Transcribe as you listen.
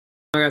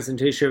Guys, in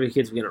today's show,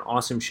 kids, we got an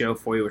awesome show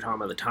for you. We're talking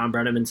about the Tom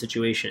Brennaman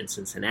situation in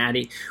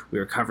Cincinnati. We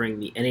were covering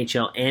the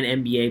NHL and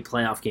NBA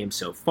playoff games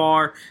so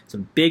far,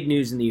 some big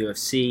news in the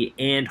UFC,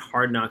 and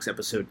Hard Knocks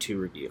Episode 2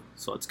 review.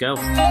 So let's go.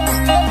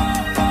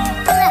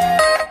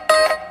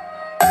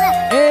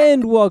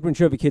 And welcome to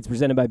Trophy Kids,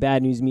 presented by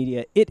Bad News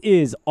Media. It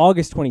is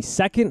August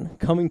 22nd,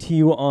 coming to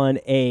you on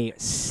a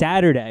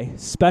Saturday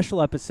special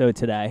episode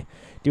today,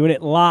 doing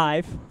it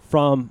live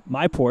from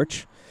my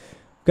porch.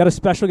 Got a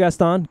special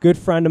guest on, good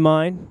friend of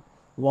mine.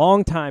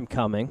 Long time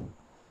coming.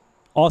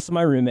 Also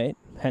my roommate,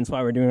 hence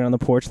why we're doing it on the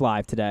porch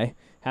live today.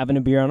 Having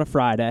a beer on a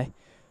Friday.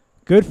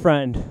 Good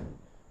friend,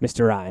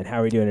 Mr. Ryan. How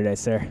are we doing today,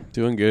 sir?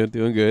 Doing good.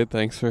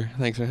 Thanks for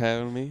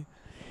having me.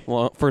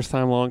 First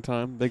time, long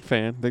time. Big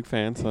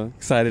fan. So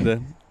excited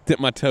to dip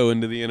my toe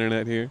into the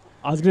internet here.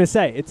 I was going to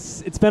say,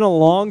 it's been a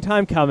long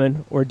time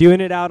coming. We're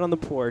doing it out on the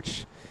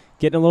porch,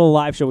 getting a little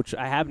live show, which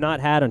I have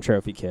not had on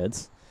Trophy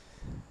Kids.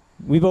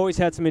 We've always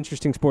had some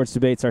interesting sports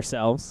debates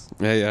ourselves.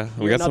 Yeah.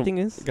 We got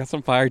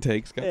some fire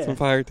takes.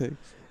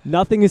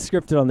 Nothing is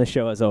scripted on this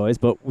show as always,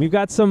 but we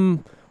got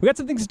some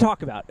things to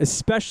talk about,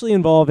 especially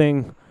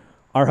involving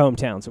our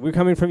hometown. So we're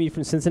coming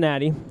from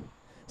Cincinnati,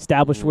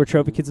 established where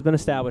Trophy Kids have been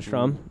established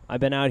from. I've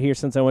been out here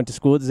since I went to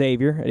school at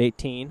Xavier at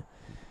 18.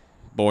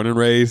 Born and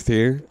raised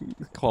here,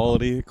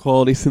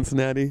 quality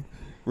Cincinnati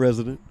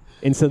resident.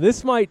 And so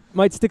this might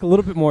stick a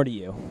little bit more to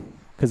you,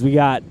 because we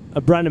got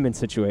a Brennaman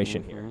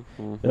situation here.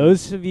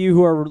 Those of you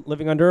who are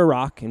living under a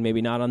rock and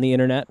maybe not on the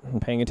internet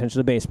and paying attention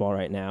to baseball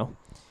right now,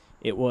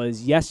 it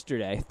was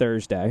yesterday,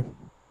 Thursday,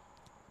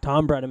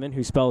 Tom Brennaman,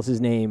 who spells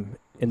his name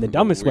in the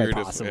dumbest way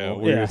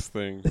possible. Weirdest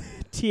thing.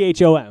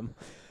 T-H-O-M.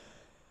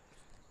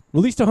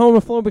 Released a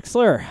homophobic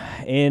slur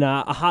in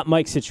a hot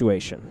mic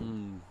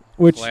situation.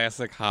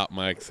 Classic hot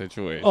mic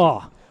situation.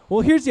 Oh,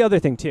 well, here's the other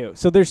thing, too.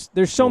 So there's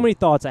so many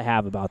thoughts I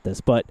have about this,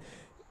 but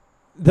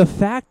the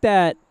fact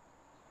that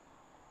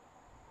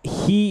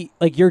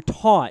you're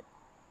taught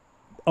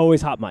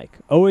always hot mic,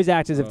 always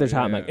act as if there's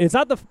hot mic. And it's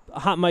not the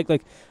hot mic.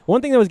 Like,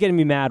 one thing that was getting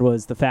me mad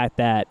was the fact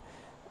that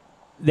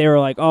they were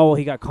like, oh, well,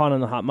 he got caught on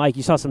the hot mic.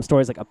 You saw some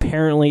stories like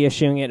apparently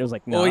issuing it. It was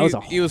like, no,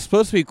 he was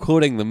supposed to be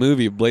quoting the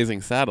movie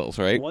Blazing Saddles,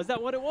 right? Was that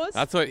what it was?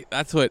 That's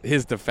what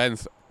his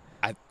defense.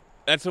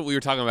 That's what we were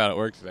talking about at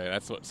work today.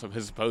 That's what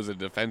his supposed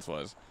defense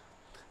was.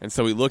 And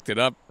so we looked it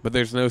up, but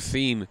there's no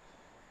scene.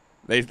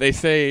 They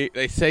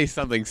say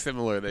something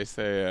similar. They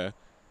say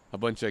a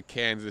bunch of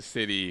Kansas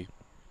City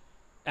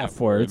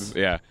F words.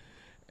 Yeah.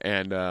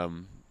 And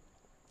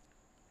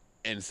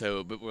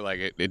so, but we're like,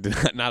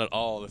 it not at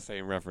all the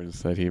same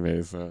reference that he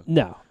made. So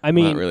no, I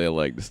mean, not really a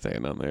leg to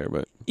stand on there,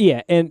 but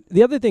yeah. And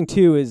the other thing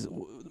too is,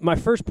 my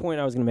first point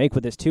I was going to make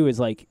with this too is,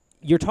 like,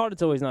 you're taught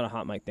it's always not a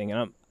hot mic thing,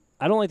 and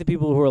I don't like the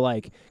people who are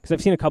like, because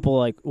I've seen a couple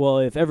like, well,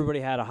 if everybody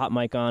had a hot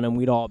mic on him,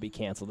 we'd all be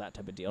canceled, that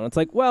type of deal. And it's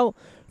like, well,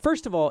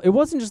 first of all, it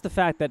wasn't just the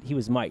fact that he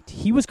was mic'd.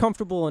 He was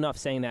comfortable enough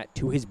saying that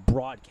to his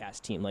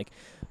broadcast team. Like,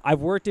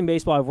 I've worked in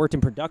baseball, I've worked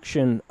in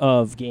production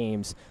of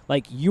games.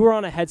 Like, you are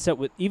on a headset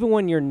with, even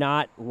when you're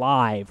not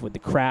live with the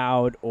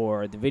crowd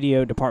or the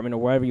video department or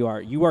wherever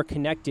you are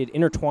connected,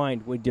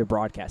 intertwined with your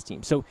broadcast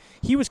team. So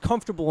he was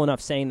comfortable enough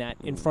saying that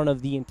in front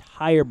of the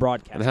entire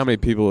broadcast And how many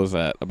people is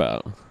that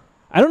about?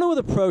 I don't know with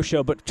a pro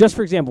show, but just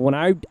for example, when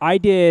I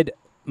did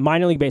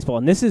minor league baseball,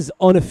 and this is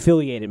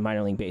unaffiliated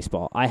minor league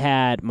baseball, I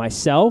had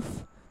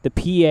myself, the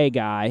PA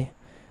guy,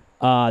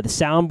 the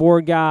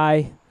soundboard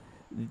guy,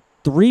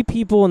 3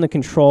 people in the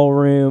control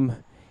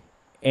room,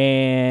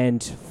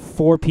 and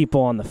 4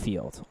 people on the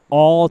field,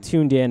 all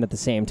tuned in at the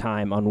same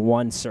time on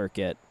one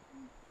circuit.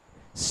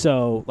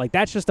 So, like,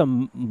 that's just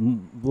a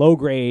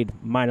low-grade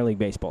minor league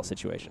baseball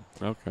situation.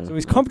 Okay. So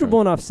he's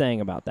comfortable enough saying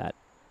about that.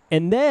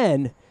 And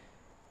then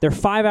they're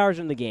 5 hours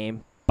in the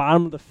game,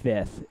 bottom of the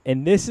 5th,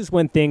 and this is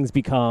when things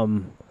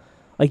become,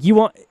 like,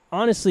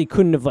 honestly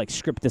couldn't have, like,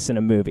 scripted this in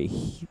a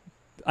movie.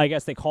 I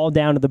guess they called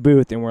down to the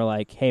booth and were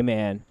like, hey,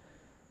 man,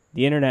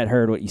 the internet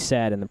heard what you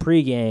said in the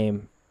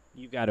pregame.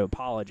 You've got to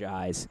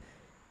apologize.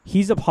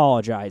 He's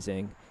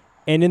apologizing,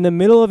 and in the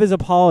middle of his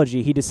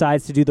apology, he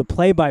decides to do the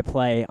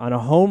play-by-play on a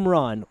home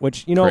run,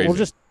 which, you know,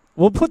 Crazy.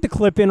 we'll put the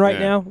clip in right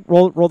now.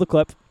 Roll the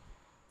clip.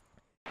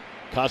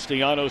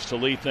 Castellanos to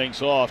lead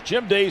things off.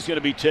 Jim Day's going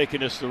to be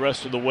taking us the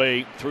rest of the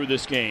way through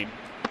this game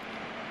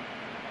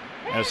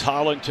as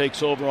Holland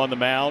takes over on the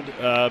mound.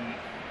 I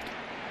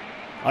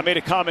made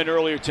a comment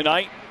earlier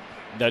tonight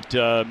that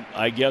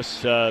I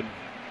guess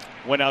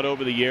went out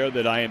over the air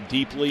that I am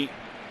deeply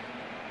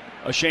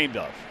ashamed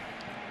of.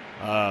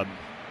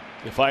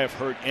 If I have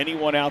hurt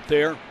anyone out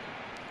there,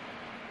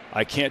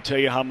 I can't tell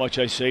you how much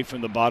I say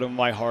from the bottom of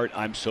my heart.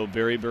 I'm so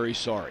very, very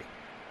sorry.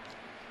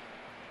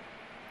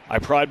 I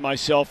pride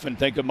myself and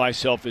think of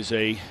myself as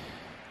a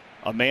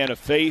man of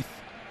faith.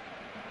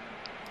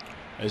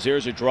 As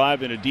there's a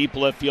drive in a deep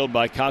left field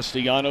by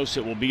Castellanos,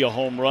 it will be a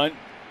home run.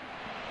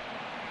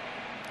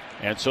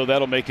 And so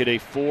that'll make it a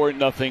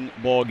 4-0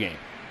 ball game.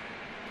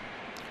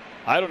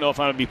 I don't know if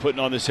I'm going to be putting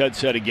on this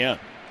headset again.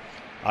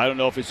 I don't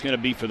know if it's going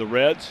to be for the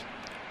Reds.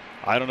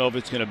 I don't know if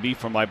it's going to be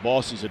from my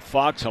bosses at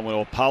Fox. I'm going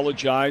to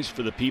apologize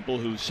for the people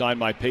who signed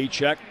my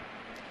paycheck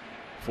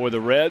for the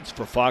Reds,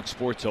 for Fox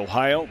Sports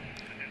Ohio,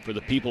 for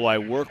the people I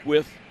work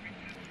with,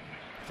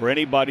 for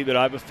anybody that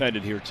I've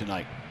offended here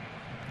tonight.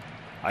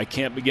 I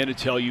can't begin to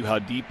tell you how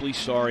deeply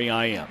sorry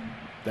I am.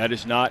 That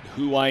is not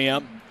who I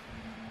am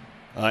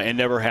and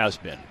never has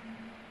been.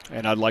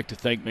 And I'd like to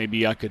think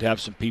maybe I could have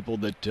some people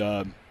that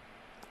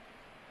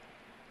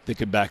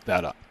could back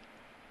that up.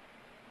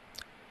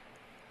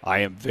 I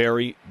am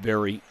very,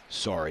 very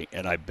sorry,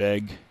 and I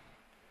beg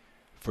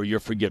for your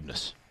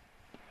forgiveness.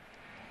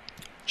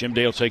 Jim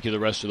Day will take you the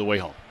rest of the way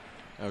home.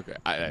 Okay,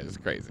 that is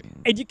crazy.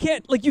 And you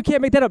can't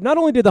make that up. Not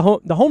only did the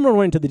home run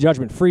went into the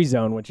judgment-free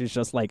zone, which is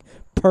just like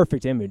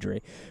perfect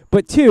imagery,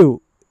 but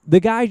two,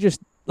 the guy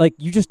just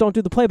you just don't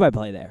do the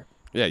play-by-play there.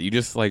 Yeah, you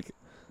just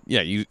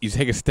you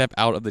take a step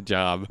out of the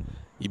job.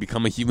 You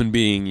become a human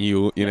being.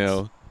 You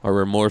know, are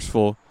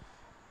remorseful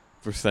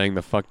for saying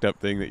the fucked up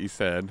thing that you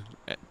said.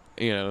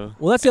 You know.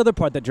 Well, that's the other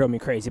part that drove me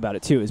crazy about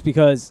it too, is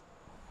because,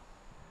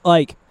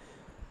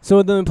 so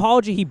in the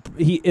apology,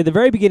 he at the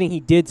very beginning he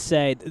did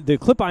say the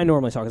clip I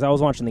normally saw because I was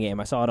watching the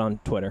game. I saw it on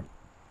Twitter.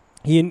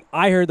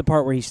 I heard the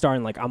part where he's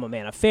starting I'm a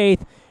man of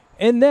faith,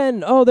 and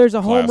then there's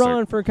a home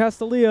run for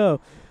Castillo,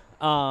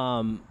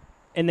 and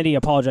then he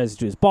apologizes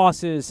to his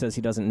bosses, says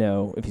he doesn't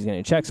know if he's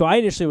going to check. So I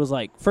initially was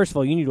like, first of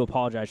all, you need to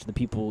apologize to the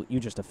people you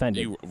just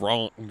offended. You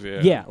wronged.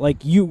 Yeah,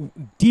 you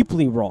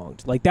deeply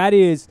wronged. That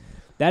is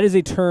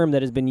a term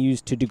that has been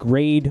used to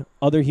degrade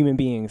other human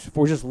beings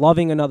for just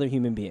loving another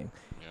human being.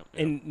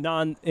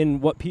 In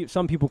what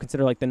some people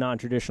consider the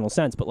non-traditional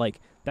sense, but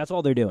that's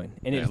all they're doing.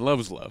 And love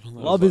is love.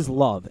 Love is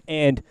love,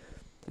 and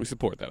we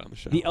support that on the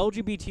show. The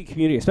LGBT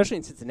community, especially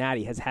in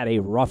Cincinnati, has had a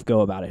rough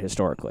go about it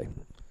historically.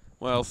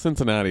 Well,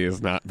 Cincinnati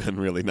has not been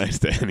really nice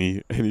to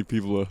any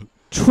people.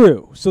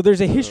 True. So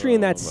there's a history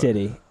in that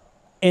city,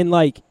 and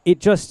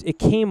it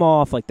came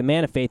off the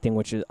man of faith thing,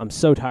 which is I'm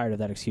so tired of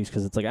that excuse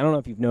because it's I don't know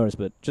if you've noticed,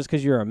 but just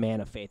because you're a man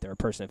of faith or a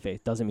person of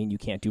faith doesn't mean you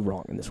can't do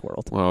wrong in this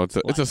world. Well,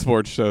 it's a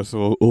sports show,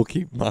 so we'll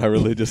keep my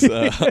religious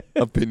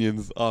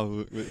opinions off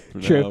of it for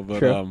now. But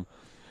true.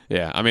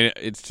 Yeah, I mean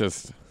it's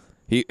just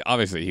he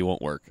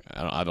won't work.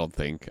 I don't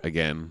think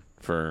again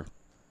for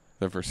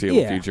the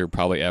foreseeable future,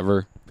 probably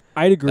ever.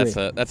 I'd agree.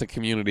 That's a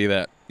community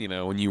that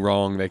when you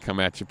wrong, they come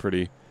at you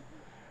pretty.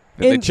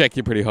 They check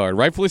you pretty hard.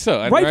 Rightfully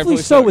so. Rightfully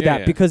so with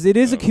that, because it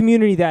is a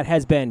community that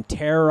has been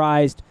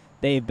terrorized.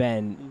 They've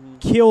been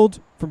killed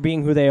for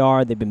being who they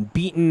are. They've been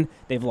beaten.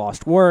 They've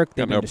lost work.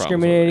 They've been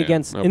discriminated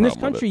against. In this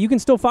country, you can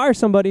still fire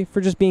somebody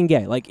for just being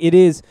gay.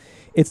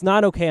 It's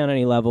not okay on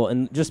any level,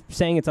 and just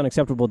saying it's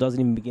unacceptable doesn't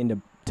even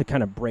begin to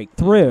kind of break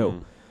through.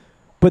 Mm-hmm.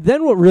 But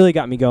then what really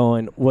got me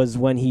going was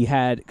when he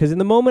had, because in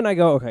the moment I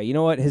go, okay, you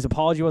know what, his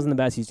apology wasn't the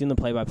best, he's doing the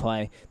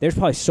play-by-play. There's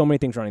probably so many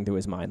things running through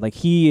his mind.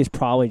 He is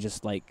probably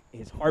just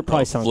his heart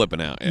probably sounds.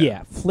 Flipping out,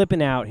 yeah.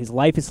 Flipping out. His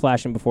life is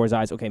flashing before his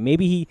eyes. Okay,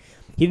 maybe he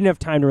didn't have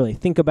time to really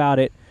think about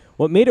it.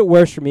 What made it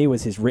worse for me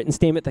was his written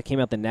statement that came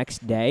out the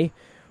next day,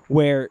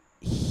 where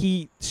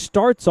he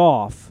starts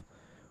off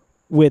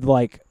with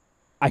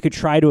I could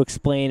try to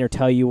explain or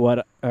tell you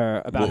what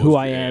about who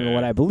I am and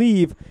what I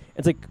believe.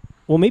 It's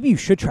well, maybe you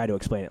should try to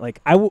explain it.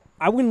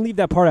 I wouldn't leave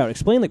that part out.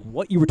 Explain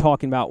what you were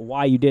talking about,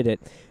 why you did it,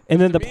 and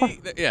then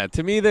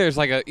to me, there's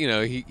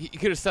he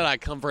could have said I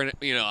come for it.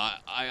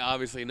 I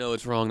obviously know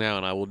it's wrong now,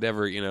 and I will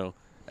never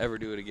ever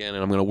do it again,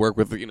 and I'm going to work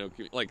with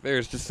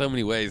there's just so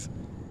many ways.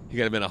 He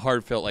could have been a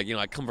heartfelt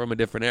I come from a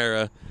different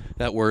era.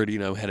 That word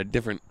had a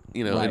different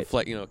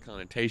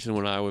connotation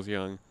when I was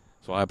young.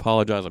 So I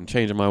apologize. I'm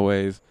changing my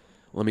ways.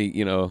 Let me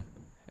and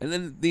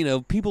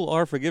then people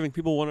are forgiving.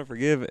 People want to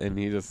forgive, and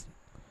he just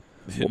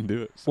didn't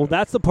do it. So. Well,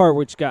 that's the part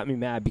which got me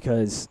mad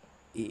because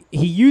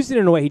he used it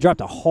in a way. He dropped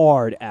a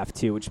hard F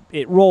too, which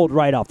it rolled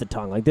right off the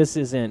tongue. This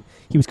isn't.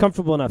 He was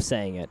comfortable enough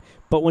saying it,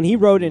 but when he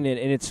wrote in it,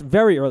 and it's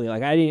very early.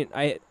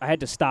 I had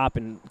to stop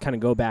and kind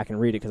of go back and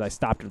read it because I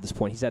stopped at this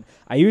point. He said,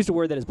 "I used a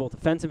word that is both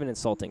offensive and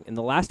insulting. In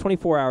the last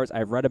 24 hours,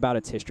 I've read about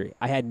its history.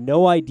 I had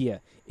no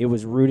idea it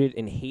was rooted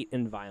in hate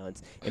and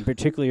violence, and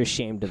particularly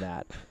ashamed of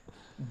that."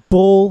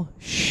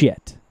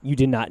 Bullshit. You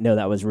did not know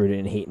that was rooted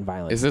in hate and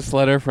violence. Is this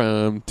letter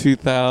from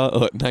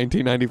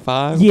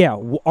 1995? Yeah.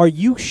 Are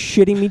you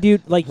shitting me,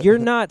 dude? You're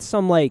not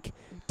some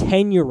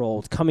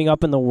 10-year-old coming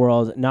up in the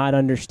world not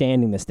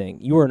understanding this thing.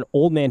 You are an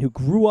old man who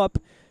grew up,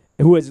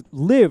 who has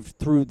lived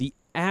through the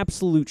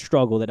absolute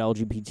struggle that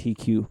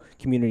LGBTQ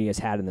community has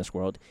had in this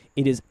world.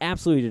 It is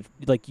absolutely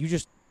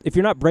if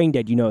you're not brain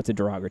dead, it's a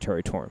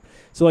derogatory term.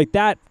 So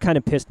that kind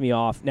of pissed me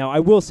off. Now I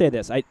will say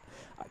this,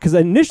 because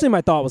initially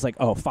my thought was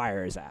oh,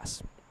 fire his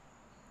ass.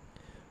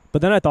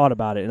 But then I thought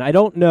about it, and I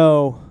don't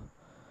know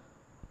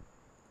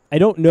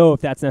if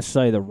that's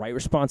necessarily the right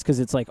response, because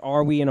it's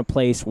are we in a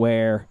place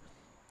where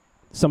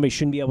somebody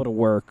shouldn't be able to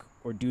work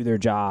or do their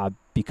job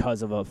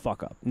because of a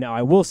fuck-up? Now,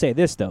 I will say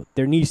this, though.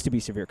 There needs to be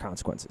severe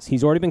consequences.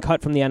 He's already been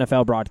cut from the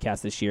NFL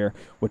broadcast this year,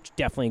 which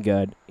definitely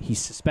good. He's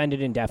suspended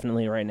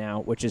indefinitely right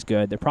now, which is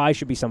good. There probably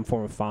should be some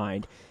form of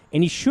fine.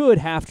 and he should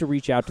have to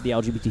reach out to the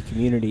LGBT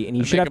community, and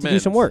he should have to do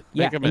some work.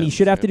 Make and he amends,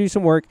 should have to do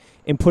some work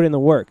and put in the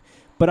work.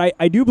 But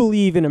I do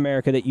believe in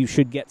America that you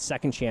should get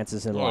second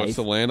chances in life. It's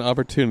a land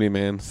opportunity,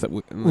 man.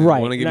 Right.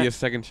 I want to give you a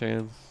second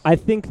chance. I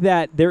think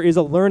that there is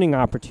a learning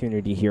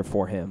opportunity here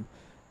for him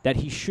that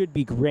he should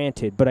be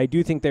granted, but I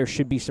do think there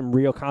should be some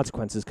real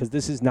consequences because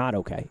this is not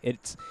okay.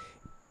 It's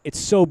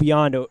so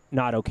beyond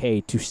not okay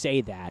to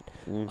say that.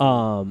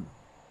 Mm-hmm.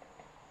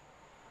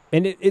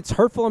 And it's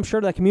hurtful, I'm sure,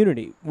 to that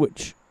community,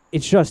 which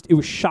it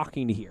was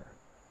shocking to hear.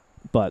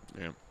 But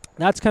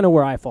that's kind of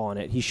where I fall on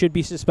it. He should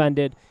be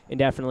suspended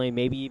indefinitely,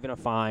 maybe even a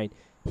fine.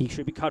 He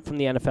should be cut from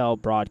the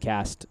NFL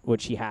broadcast,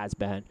 which he has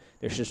been.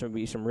 There should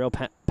be some real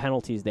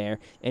penalties there.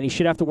 And he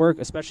should have to work,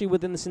 especially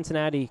within the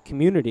Cincinnati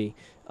community,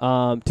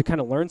 to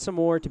kind of learn some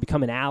more, to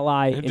become an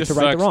ally, and to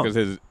right the wrong.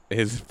 Because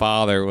his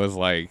father was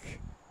like,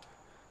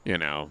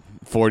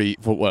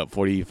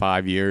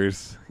 45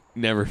 years.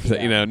 Never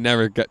made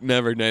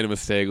a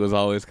mistake. Was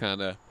always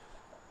kind of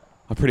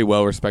a pretty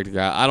well respected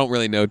guy. I don't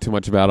really know too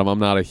much about him. I'm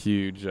not a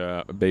huge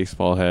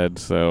baseball head,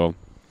 so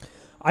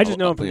I just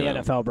know him from the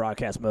NFL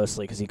broadcast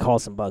mostly because he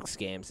calls some Bucs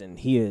games, and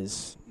he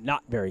is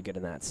not very good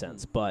in that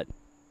sense. But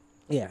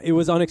yeah, it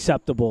was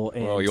unacceptable.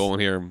 And you won't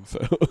hear him.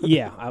 So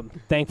yeah, I'm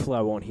thankful I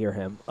won't hear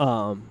him.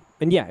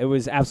 And yeah, it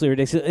was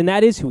absolutely ridiculous. And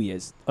that is who he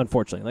is,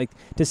 unfortunately. Like,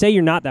 to say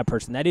you're not that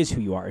person, that is who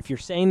you are. If you're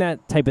saying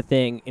that type of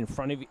thing in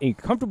front of you, and you're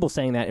comfortable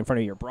saying that in front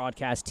of your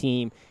broadcast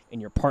team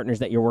and your partners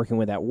that you're working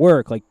with at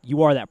work, like,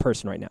 you are that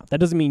person right now. That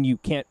doesn't mean you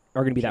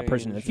are going to be that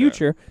person in the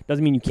future.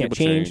 Doesn't mean you can't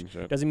change.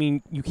 Doesn't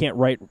mean you can't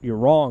right your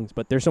wrongs.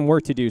 But there's some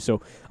work to do.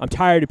 So I'm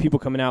tired of people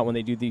coming out when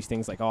they do these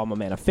things like, oh, I'm a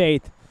man of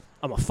faith.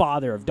 I'm a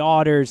father of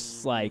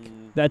daughters. Like,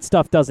 that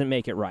stuff doesn't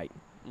make it right.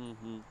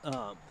 Mm-hmm.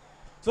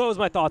 So that was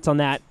my thoughts on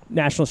that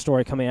national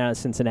story coming out of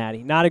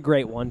Cincinnati. Not a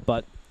great one,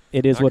 but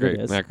it is what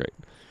it is. Not great.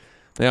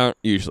 They aren't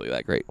usually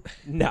that great.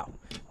 No.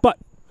 But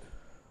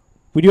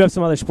we do have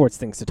some other sports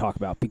things to talk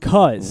about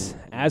because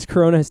as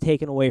Corona has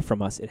taken away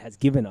from us, it has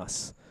given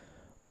us,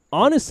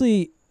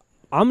 honestly,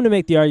 I'm going to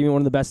make the argument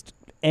one of the best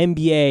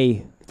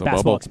NBA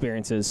basketball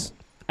experiences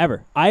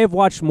ever. I have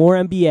watched more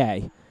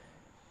NBA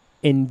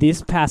in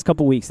this past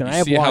couple weeks than I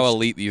have watched. See how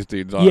elite these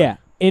dudes are. Yeah.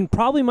 In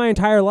probably my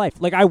entire life.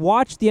 Like, I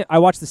watched the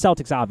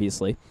Celtics,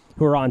 obviously,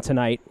 who are on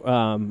tonight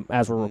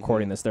as we're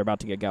recording this. They're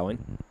about to get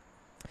going.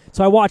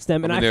 So I watched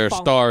them. And there are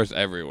stars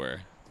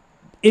everywhere.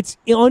 It's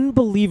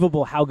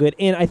unbelievable how good.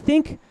 And I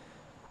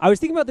was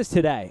thinking about this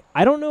today.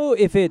 I don't know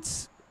if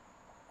it's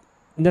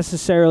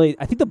necessarily,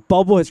 I think the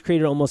bubble has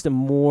created almost a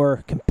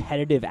more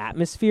competitive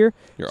atmosphere.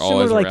 You're similar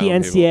always to like the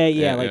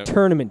NCAA,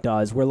 tournament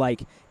does, where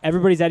like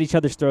everybody's at each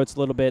other's throats a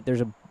little bit.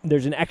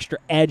 There's an extra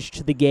edge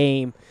to the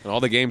game. And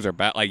all the games are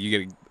back. Like,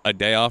 you get a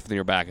day off and then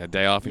you're back. A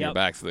day off and you're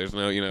back. So there's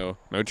no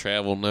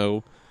travel,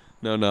 no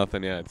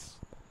nothing. Yeah, it's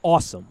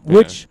awesome. Yeah.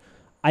 Which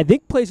I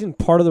think plays in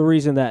part of the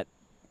reason that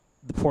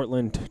the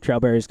Portland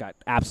Trailblazers got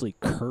absolutely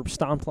curb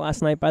stomped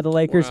last night by the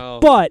Lakers,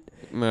 but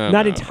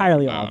not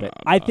entirely all of it.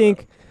 I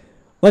think.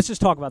 Let's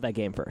just talk about that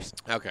game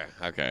first.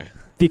 Okay.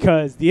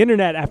 Because the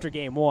internet after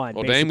game one.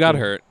 Well, Dame got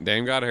hurt.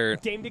 Dame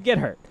did get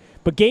hurt.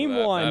 But game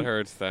one. That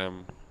hurts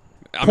them.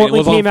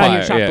 Portland came out here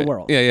and shocked the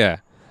world. Yeah.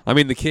 I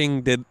mean, the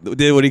King did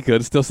what he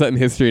could. Still setting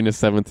history in his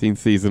 17th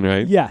season,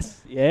 right?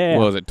 Yes. Yeah.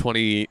 What was it,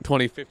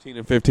 2015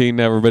 and 15?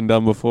 Never been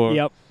done before?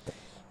 Yep.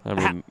 I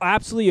mean,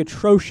 absolutely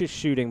atrocious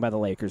shooting by the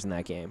Lakers in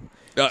that game.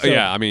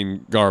 I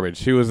mean,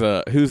 garbage. Who's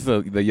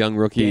the young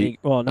rookie?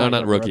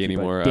 Not rookie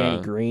anymore. Danny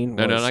Green.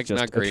 Not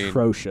Green.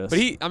 Atrocious. But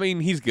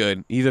he's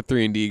good. He's a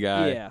 3-and-D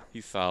guy. Yeah,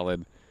 he's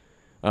solid.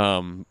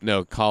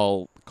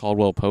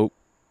 Caldwell Pope.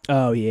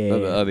 Oh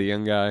yeah, the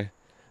young guy.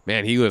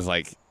 Man, he was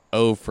like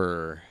 0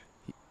 for.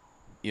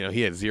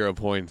 He had 0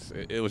 points.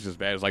 It was just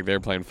bad. It was like they were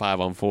playing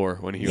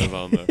 5-on-4 when he was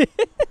on the.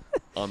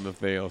 On the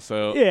field,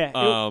 so yeah,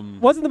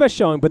 it wasn't the best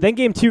showing. But then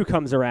game 2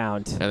 comes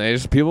around,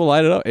 and people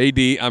light it up.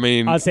 AD, I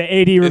mean, I'll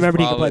say AD remembered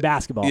he could play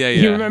basketball. Yeah.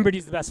 He remembered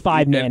he's the best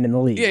 5-man in the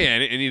league. Yeah,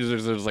 and he's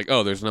like,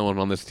 there's no one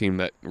on this team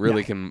that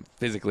really can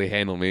physically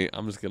handle me.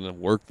 I'm just gonna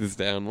work this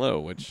down low.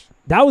 Which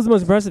that was the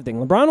most impressive thing.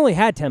 LeBron only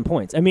had 10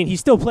 points. I mean, he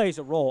still plays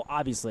a role.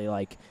 Obviously,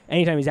 like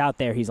anytime he's out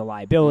there, he's a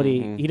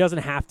liability. Mm-hmm. He doesn't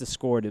have to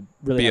score to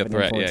really have an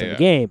influence in the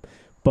game.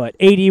 But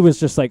AD was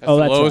just like, that's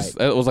lowest,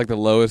 right. That was like the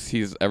lowest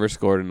he's ever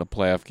scored in a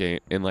playoff game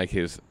in like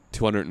his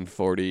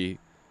 240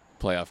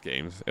 playoff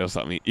games. It was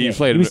something he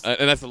played,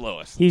 and that's the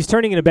lowest. He's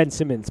turning in a Ben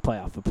Simmons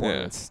playoff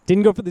performance. Yeah.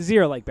 Didn't go for the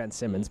 0 like Ben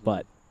Simmons,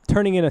 but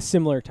turning in a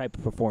similar type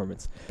of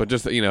performance. But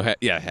just I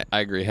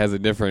agree. Has a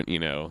different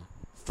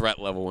threat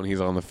level when he's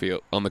on the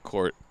field, on the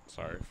court.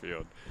 Sorry,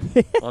 field,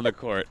 on the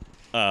court.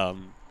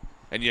 And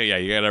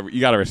you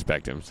gotta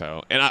respect him.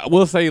 So, and I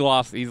will say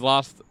he's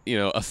lost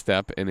a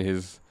step in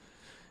his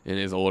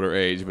older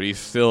age, but he's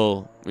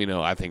still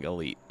I think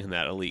elite in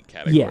that elite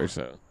category. Yeah.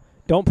 So.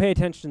 Don't pay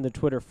attention to the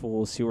Twitter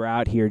fools who are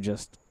out here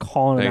just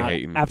calling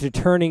him out after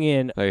turning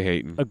in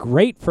a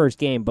great first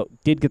game, but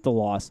did get the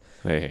loss.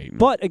 They hate him.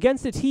 But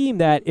against a team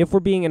that, if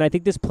we're being, and I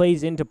think this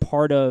plays into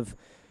part of,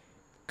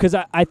 because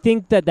I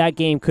think that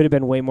game could have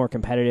been way more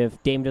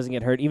competitive. Dame doesn't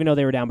get hurt, even though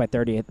they were down by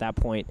 30 at that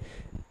point.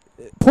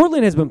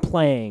 Portland has been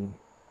playing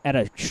at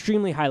an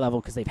extremely high level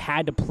because they've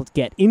had to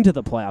get into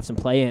the playoffs and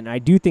play in. I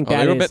do think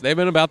they've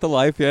been about the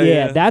life.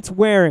 Yeah, that's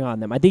wearing on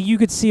them. I think you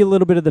could see a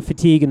little bit of the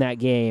fatigue in that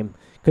game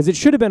because it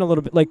should have been a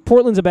little bit like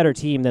Portland's a better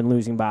team than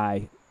losing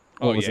by.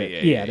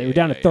 They were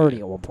down to 30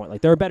 at one point.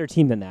 Like they're a better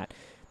team than that.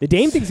 The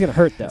Dame thing's going to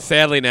hurt though.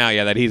 Sadly now,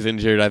 that he's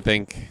injured, I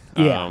think.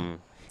 Yeah.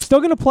 Still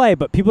going to play,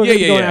 but people are going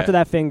to be going after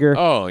that finger.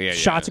 Oh, yeah,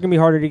 Shots are going to be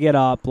harder to get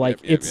up. Like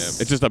it's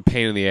just a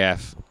pain in the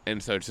ass.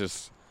 And so it's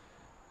just,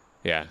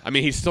 I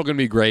mean, he's still going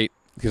to be great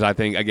because I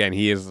think, again,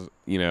 he is,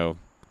 he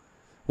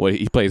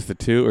plays the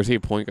 2, or is he a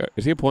point guard?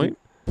 Is he a point?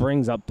 He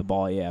brings up the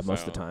ball,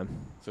 most of the time.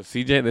 So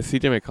CJ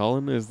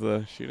McCollum is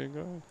the shooting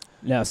guard?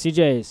 No,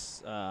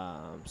 CJ's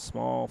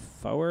small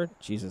forward.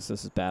 Jesus,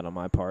 this is bad on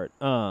my part.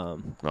 I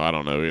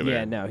don't know either.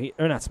 Yeah, no,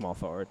 they're not small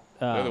forward.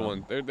 They're the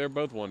one. They're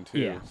both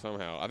 1-2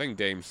 somehow. I think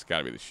Dame's got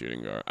to be the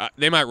shooting guard.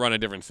 They might run a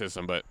different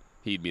system, but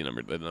he'd be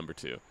the number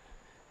 2.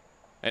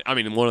 I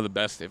mean, one of the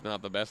best, if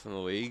not the best in the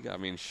league. I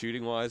mean,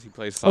 shooting wise, he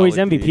plays solid. Oh, he's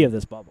MVP of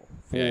this bubble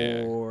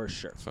for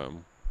sure. So,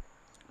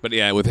 but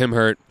with him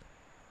hurt,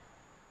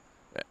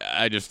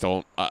 I just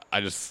don't.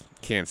 I just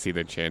can't see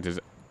the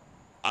chances.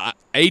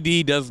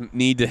 AD doesn't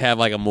need to have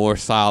like a more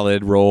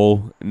solid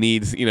role.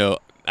 Needs,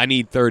 I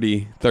need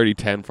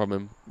 30-10 from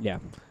him. Yeah.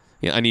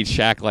 I need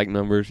Shaq-like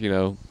numbers,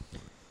 You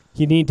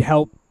need to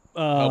help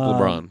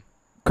LeBron.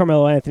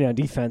 Carmelo Anthony on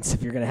defense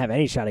if you're going to have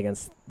any shot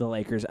against the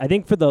Lakers. I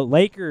think for the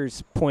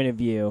Lakers' point of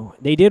view,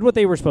 they did what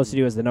they were supposed to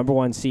do as the number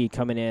 1 seed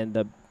coming in,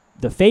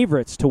 the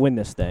favorites to win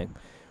this thing.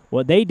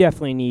 What they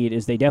definitely need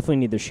is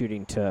the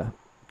shooting to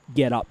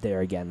get up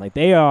there again. Like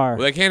they are.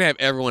 Well, they can't have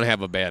everyone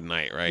have a bad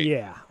night, right?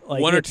 Yeah.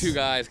 Like one or two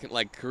guys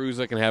like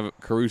Caruso can have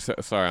Caruso.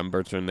 Sorry, I'm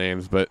butchering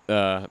names, but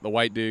the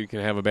white dude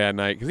can have a bad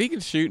night because he can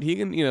shoot. He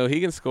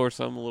can score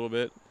some a little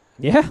bit.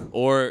 Yeah.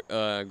 Or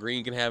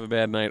Green can have a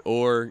bad night,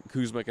 or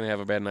Kuzma can have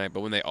a bad night.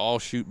 But when they all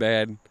shoot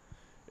bad,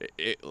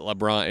 it's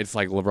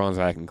like LeBron's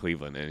back in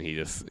Cleveland, and he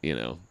just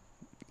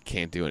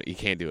can't do it. He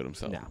can't do it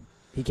himself. No,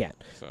 he can't.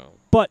 So,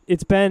 but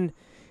it's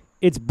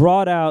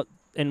brought out.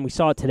 And we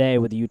saw it today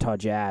with the Utah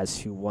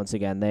Jazz, who once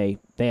again they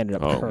ended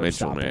up curb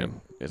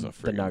stopping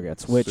the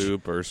Nuggets, which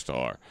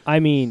superstar. I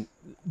mean,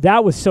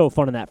 that was so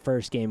fun in that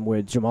first game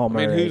with Jamal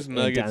Murray. I mean,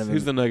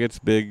 who's the Nuggets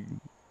big?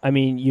 I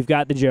mean, you've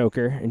got the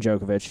Joker and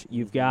Djokovic.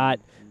 You've got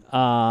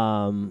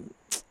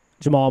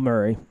Jamal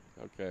Murray.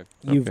 Okay.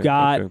 You've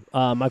got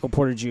Michael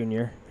Porter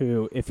Jr.,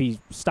 who, if he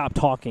stopped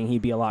talking,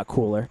 he'd be a lot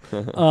cooler.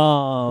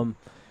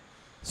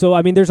 So,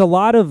 I mean, there's a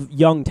lot of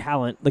young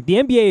talent. Like, the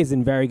NBA is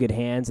in very good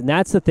hands, and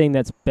that's the thing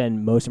that's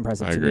been most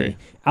impressive to me.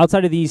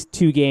 Outside of these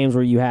 2 games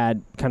where you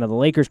had kind of the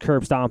Lakers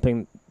curb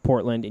stomping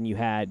Portland and you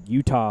had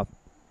Utah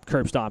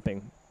curb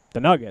stomping the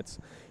Nuggets,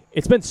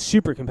 it's been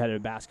super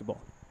competitive basketball.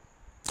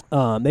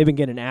 They've been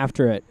getting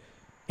after it,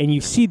 and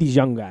you see these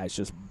young guys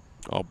just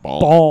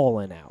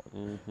balling out,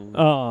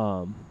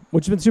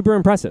 which has been super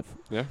impressive.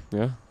 Yeah,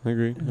 I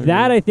agree.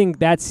 I think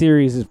that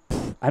series is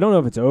I don't know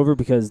if it's over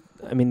because,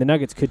 I mean, the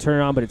Nuggets could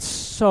turn it on, but it's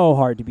so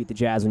hard to beat the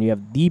Jazz when you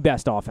have the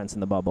best offense in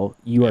the bubble.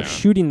 You are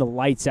shooting the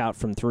lights out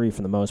from 3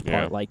 for the most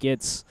part. Yeah. Like,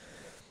 that's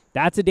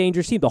a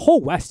dangerous team. The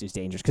whole West is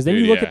dangerous because then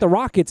you look at the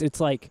Rockets, it's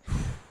like,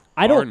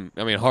 Harden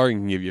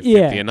can give you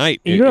 50 a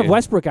night. And you don't have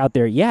Westbrook out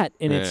there yet,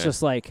 and it's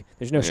just like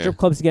there's no strip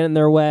clubs getting in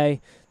their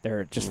way.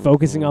 They're just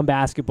focusing on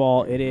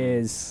basketball. It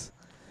is.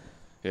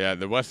 Yeah,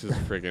 the West is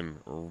freaking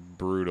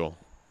brutal.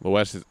 The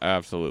West is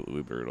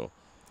absolutely brutal.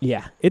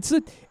 Yeah, it's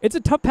a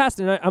tough pass,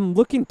 and I'm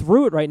looking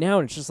through it right now,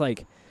 and it's just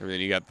like. And then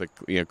you got the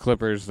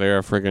Clippers.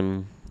 They're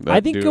freaking.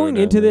 I think going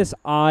into this,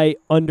 I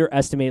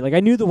underestimated. Like, I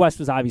knew the West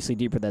was obviously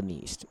deeper than the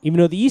East, even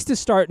though the East is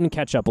starting to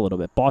catch up a little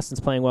bit.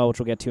 Boston's playing well, which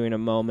we'll get to in a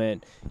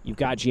moment. You've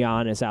got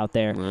Giannis out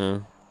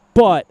there.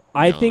 But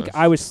I think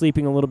I was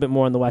sleeping a little bit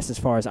more on the West as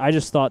far as I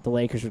just thought the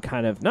Lakers would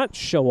kind of not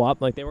show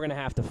up. Like, they were going to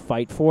have to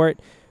fight for it.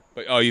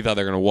 But, you thought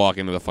they were going to walk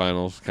into the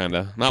finals, kind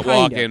of. Not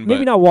walking,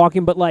 maybe not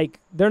walking, but, like,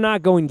 they're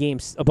not going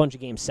a bunch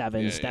of game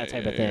 7s, that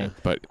type of thing. Yeah.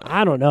 But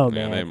I don't know,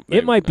 man.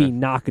 It might be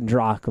knock and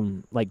drag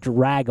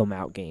them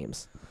out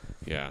games.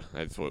 Yeah,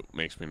 that's what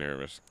makes me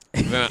nervous.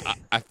 Then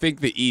I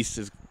think the East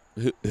is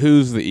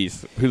who's the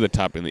East? Who's the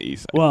top in the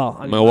East? Well,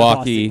 I mean,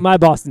 Milwaukee, my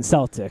Boston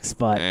Celtics,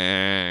 but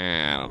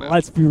I don't know.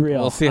 Let's be real.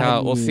 We'll see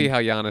how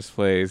Giannis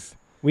plays.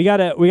 We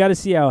gotta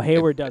see how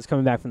Hayward does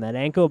coming back from that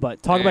ankle.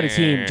 But talk about a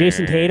team.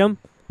 Jason Tatum,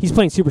 he's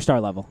playing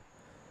superstar level.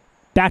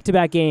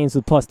 Back-to-back games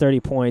with plus 30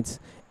 points.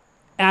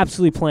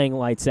 Absolutely playing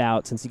lights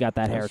out since he got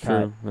that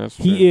haircut. That's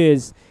true.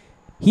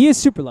 He is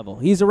super level.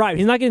 He's arrived.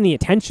 He's not getting the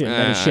attention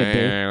that he should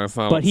be.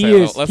 But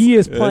he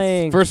is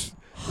playing first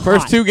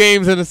 2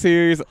 games in the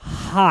series.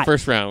 Hot.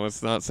 First round.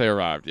 Let's not say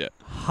arrived yet.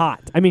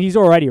 Hot. I mean, he's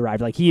already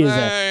arrived. Like, he's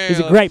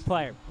a great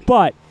player.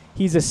 But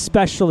he's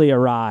especially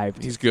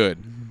arrived. He's good.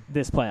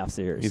 This playoff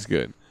series. He's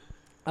good.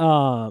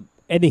 And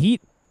the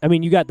Heat. I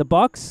mean, you got the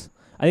Bucks.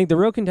 I think the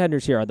real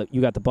contenders here you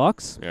got the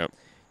Bucks. Yep.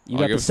 You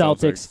got the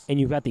Celtics,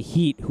 and you've got the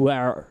Heat, who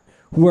are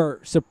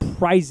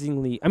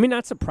surprisingly. I mean,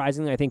 not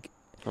surprisingly. I think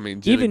I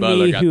mean, Jimmy even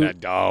Butler me got who, that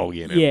dog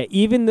in him. Yeah,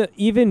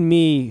 even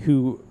me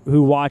who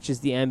watches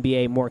the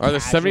NBA more Are the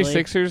casually.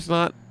 76ers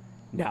not?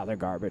 No, they're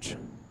garbage.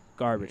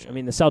 Garbage. I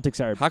mean, the Celtics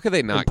are. How could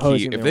they not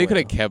imposing keep? If their they could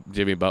have will. kept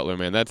Jimmy Butler,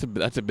 man, that's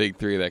a big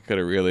three that could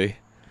have really.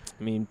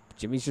 I mean,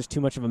 Jimmy's just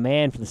too much of a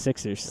man for the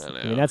Sixers. I know.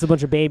 I mean, that's a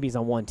bunch of babies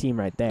on one team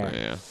right there.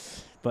 Yeah.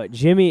 But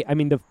Jimmy, I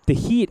mean, the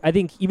Heat, I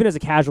think even as a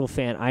casual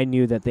fan, I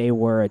knew that they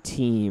were a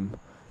team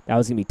that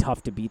was going to be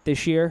tough to beat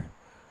this year.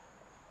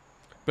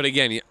 But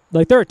again,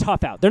 Like, they're a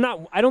tough out. They're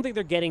not. I don't think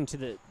they're getting to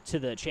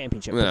the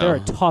championship. But No. they're a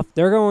tough.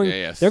 They're going.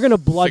 Yeah, They're going to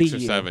bloody 6 or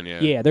you. 7,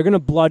 yeah. they're going to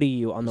bloody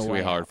you on the it's way.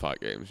 gonna be out. hard fought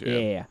games.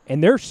 Yeah,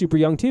 and they're super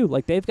young too.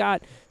 Like, they've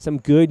got some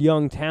good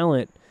young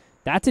talent.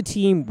 That's a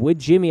team with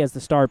Jimmy as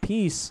the star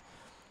piece.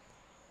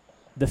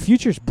 The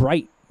future's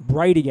bright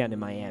again in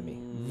Miami.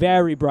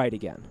 Very bright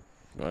again.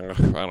 I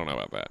don't know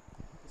about that.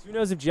 Who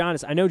knows if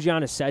Giannis? I know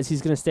Giannis says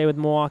he's going to stay with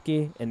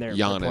Milwaukee, and they're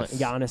Giannis.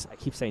 Giannis. I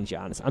keep saying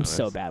Giannis. I'm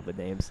so bad with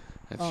names.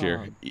 That's your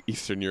Um,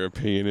 Eastern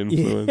European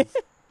influence.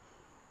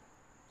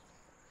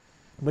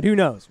 But who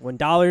knows? When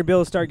dollar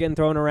bills start getting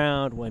thrown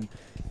around, when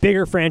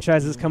bigger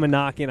franchises come and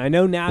knocking, I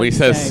know now. When he you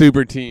says say,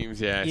 super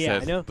teams, yeah, he Yeah,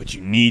 says, I know. but you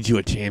need you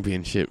a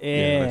championship.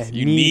 Yeah,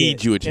 you need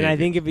it. you a championship. And I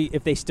think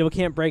if they still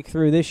can't break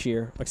through this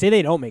year, like say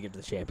they don't make it to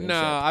the championship.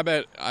 No, I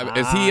bet.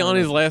 Is he on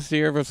his last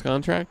year of his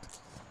contract?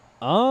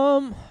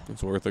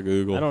 It's worth a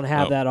Google. I don't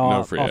have that no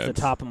off free the ads.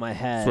 top of my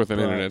head. It's worth an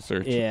but internet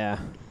search. Yeah.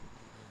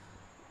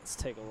 Let's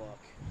take a look.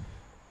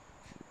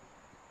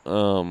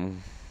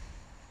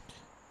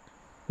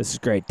 This is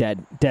great.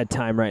 Dead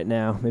time right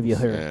now. Maybe you'll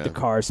hear Yeah. the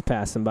cars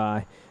passing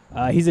by.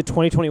 He's a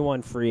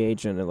 2021 free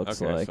agent, it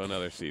looks Okay, like. so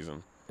another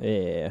season.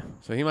 Yeah.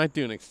 So he might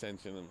do an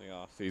extension in the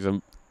off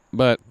season,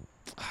 but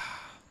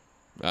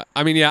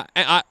I mean, yeah.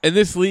 In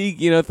this league,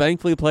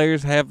 thankfully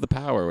players have the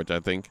power, which I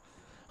think.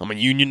 I'm a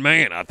union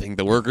man. I think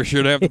the worker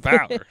should have the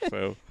power.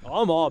 So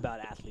I'm all about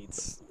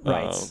athletes'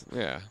 rights.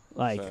 yeah.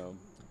 Like, So,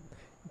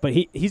 but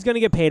he's going to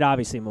get paid,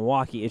 obviously, in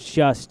Milwaukee. It's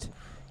just,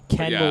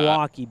 can Yeah.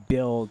 Milwaukee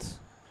build?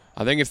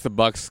 I think it's the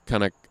Bucks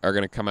kind of are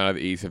going to come out of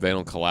the East if they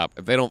don't collapse,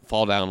 if they don't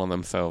fall down on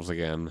themselves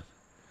again.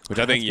 Which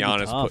I think That's gonna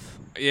be Giannis put. tough.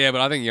 Yeah,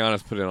 but I think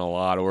Giannis put in a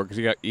lot of work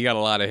because he got a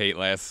lot of hate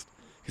because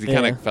he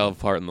kind Yeah. of fell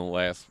apart in the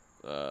last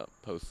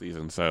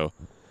postseason. So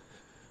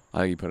I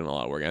think he put in a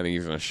lot of work. I think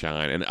he's going to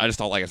shine, and I just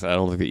don't like I said. I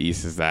don't think the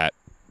East is that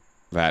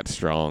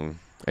strong,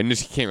 and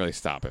just you can't really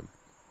stop him.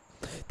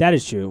 That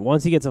is true.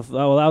 Once he gets that's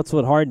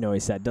what Harden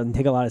always said. Doesn't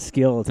take a lot of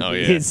skill to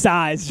beat his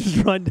size.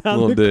 Just run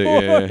down the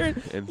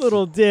court. And,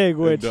 Little dig,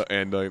 which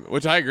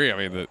which I agree.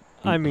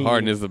 I mean,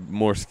 Harden is the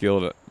more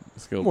skilled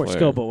more player.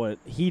 skill, but what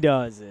he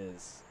does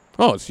is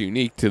It's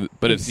unique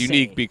but it's insane.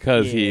 unique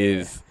because he Yeah.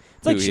 is.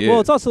 it's like who he well,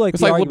 is. it's also like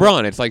It's the like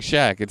argument- LeBron. It's like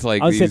Shaq. It's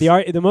like I would say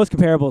these- the most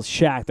comparable is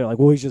Shaq. They're like,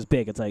 well, he's just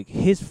big. It's like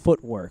his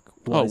footwork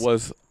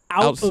was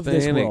out of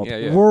this outstanding. world,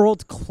 Yeah.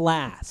 world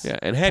class. Yeah,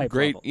 and had type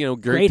great, level.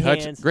 great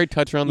touch, hands. great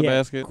touch around the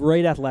basket.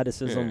 Great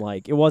athleticism. Yeah.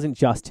 Like it wasn't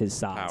just his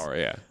size. Power,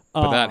 yeah.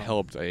 But that Um,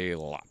 helped a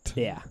lot.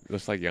 Yeah,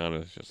 Just like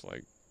Giannis, just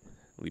like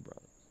LeBron.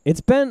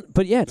 it's been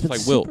Just been like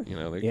super, Wilt,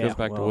 it Yeah, goes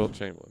back to well, Wilt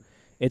Chamberlain.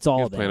 It's He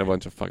all was playing there. a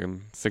bunch of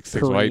fucking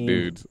 6'6" white Kareem.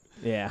 dudes.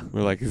 Yeah,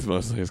 We're like, he's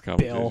mostly his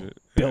competition.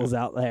 Bill's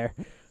out there.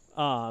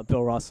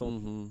 Bill Russell.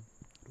 Mm-hmm.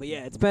 But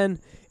yeah, it's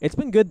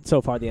been good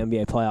so far. The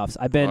NBA playoffs.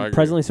 I've I been agree.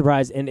 pleasantly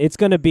surprised, and it's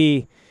gonna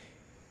be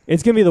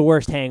the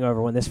worst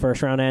hangover when this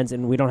first round ends,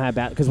 and we don't have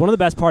because one of the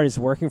best part is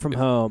working from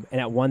home, and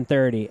at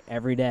 1:30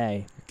 every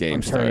day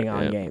I'm turning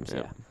on games.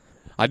 Yeah.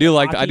 I do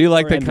like Hockey they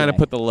or kind of NBA.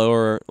 put the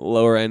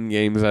lower end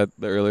games at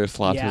the earlier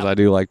slots because Yeah. I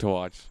do like to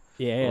watch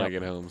Yeah. when I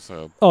get home.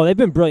 So Oh, they've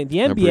been brilliant. The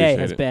NBA appreciate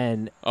has it.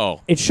 been.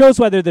 oh, It shows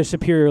whether they're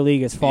superior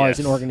league as far as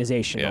an Yes.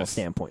 organizational Yes.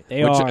 standpoint.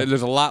 They which are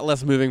there's a lot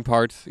less moving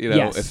parts,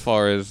 Yes. as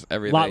far as a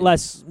everything. lot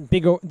less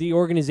big. The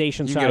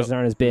organization You can get sizes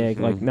aren't as big,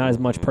 like Mhm, not as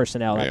much mhm.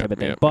 personnel, that Yeah, type of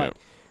thing. yeah, But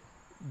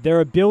their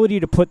ability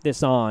to put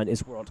this on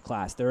is world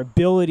class. Their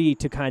ability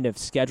to kind of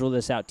schedule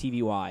this out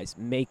TV wise,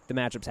 make the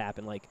matchups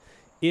happen, like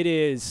it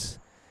is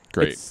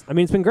Great.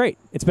 It's been great.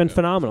 It's been Yeah,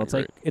 phenomenal. it's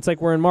been It's like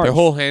we're in March. Their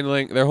whole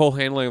handling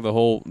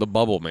of the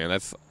bubble, man.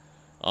 That's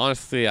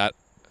honestly, I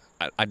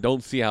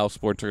don't see how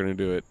sports are going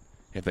to do it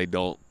if they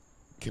don't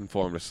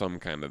conform to some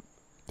kind of.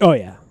 Oh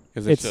yeah,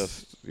 Because It's- it's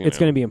just it's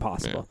going to be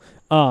impossible.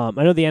 I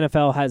know the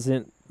NFL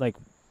hasn't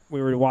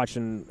we were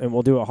watching, and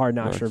we'll do a Hard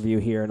Knocks Nice. review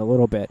here in a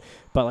little bit.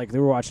 But they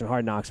were watching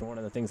Hard Knocks, and one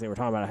of the things they were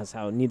talking about is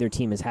how neither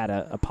team has had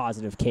a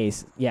positive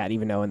case yet,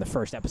 even though in the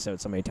first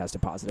episode somebody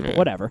tested positive. But Yeah.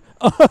 whatever.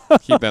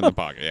 keep that in the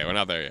pocket. Yeah, we're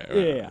not there yet.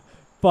 Yeah.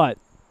 But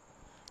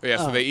Yeah.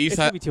 So the East, it's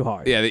gonna be too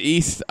hard. yeah, the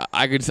East.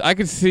 I could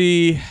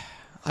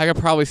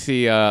probably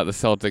see the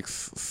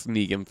Celtics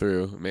sneaking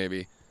through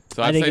maybe.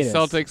 So I I'd think say it is.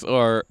 Celtics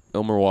or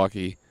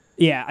Milwaukee.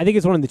 Yeah, I think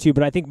it's one of the two.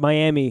 But I think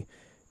Miami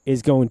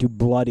is going to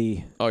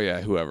bloody. Oh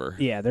yeah, whoever.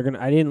 Yeah, they're gonna.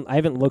 I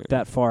haven't looked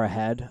that far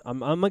ahead.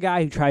 I'm a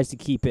guy who tries to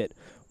keep it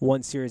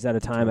one series at a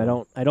time.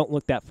 I don't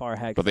look that far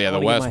ahead. But 'cause yeah, I the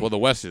wanna get West. my- Well, the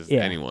West is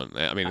Yeah. anyone.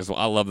 I mean,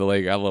 I love the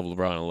Lakers. I love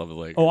LeBron. I love the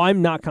Lakers. Oh,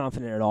 I'm not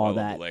confident at I all love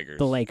that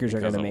the Lakers are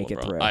going because to of make it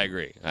LeBron. through. I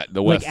agree.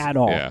 The West at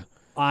all. Yeah.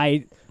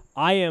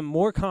 I am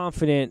more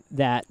confident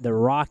that the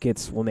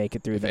Rockets will make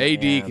it through. If than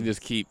AD I am. can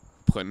just keep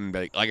putting,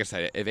 like I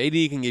said, if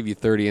AD can give you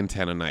 30 and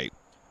 10 a night,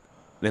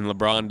 then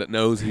LeBron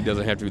knows he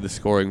doesn't have to be the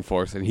scoring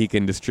force, and he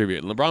can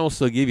distribute. And LeBron will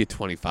still give you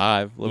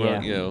 25.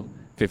 LeBron, Yeah.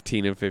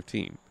 15 and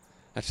 15.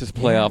 That's just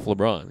playoff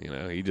LeBron.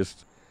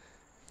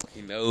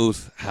 He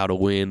knows how to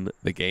win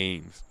the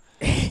games.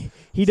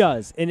 He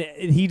does, and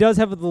he does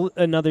have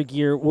another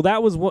gear. Well,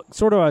 that was what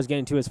sort of I was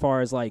getting to as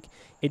far as like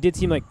it did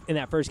seem like in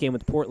that first game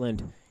with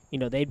Portland,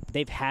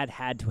 they've had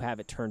to have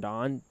it turned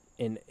on,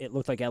 and it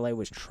looked like LA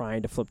was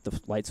trying to flip the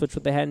light switch,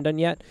 what they hadn't done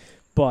yet.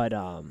 But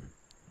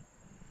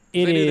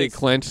They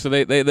clinch, so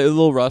they a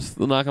little rust.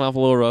 They're knocking off a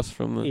little rust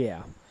from the.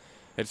 Yeah,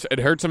 It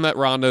hurts him that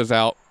Rondo's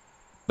out.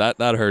 That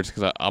hurts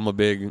because I'm a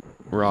big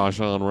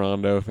Rajon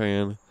Rondo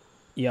fan.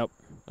 Yep.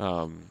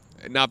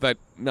 Not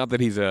that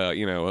he's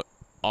a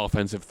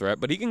offensive threat,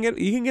 but he can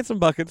get some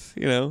buckets.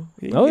 He can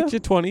get you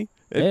 20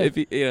 if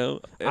he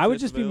I would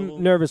just available.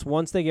 be nervous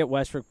once they get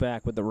Westbrook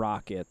back with the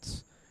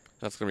Rockets.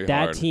 That's gonna be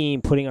that hard.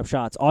 team putting up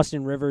shots.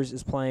 Austin Rivers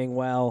is playing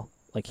well.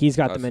 Like he's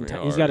got That's the gonna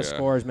be he's got a hard, yeah.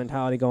 scorer's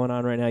mentality going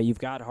on right now. You've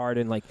got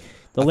Harden. Like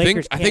the I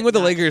Lakers. think with the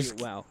can't not Lakers,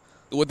 shoot well.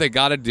 what they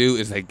got to do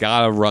is they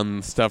got to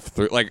run stuff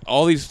through. Like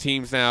all these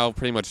teams now,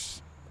 pretty much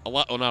a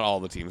lot. Well, not all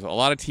the teams. A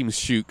lot of teams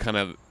shoot kind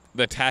of.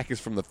 The attack is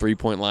from the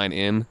 3-point line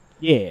in.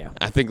 Yeah.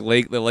 I think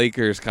the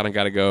Lakers kind of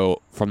got to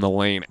go from the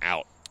lane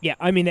out. Yeah,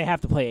 I mean they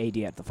have to play AD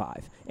at the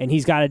 5, and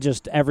he's got to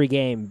just every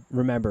game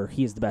remember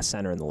he's the best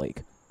center in the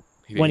league.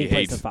 When he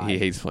plays hates, the 5. he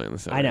hates playing the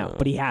center. I know,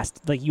 but he has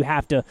to. Like you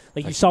have to.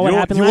 Like you Like, saw what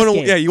happened you last wanna,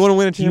 game. Yeah, you want to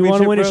win a championship. You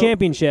want to win a bro?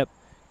 championship.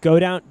 Go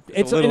down.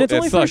 It's only for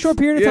a sucks. short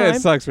period of time. Yeah,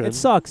 it sucks, man. It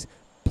sucks.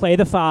 Play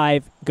the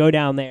 5. Go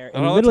down there and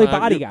Not all the literally time.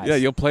 body guys. Yeah,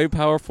 you'll play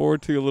power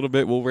forward too a little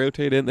bit. We'll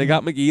rotate in. They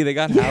got McGee. They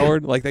got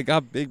Howard. Like they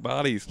got big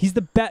bodies. He's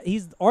the best.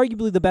 He's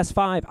arguably the best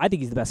 5. I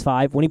think he's the best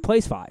 5 when he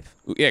plays 5.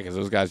 Yeah, because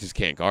those guys just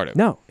can't guard him.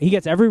 No, he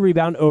gets every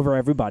rebound over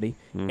everybody,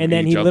 and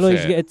then he jumps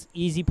literally in. gets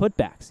easy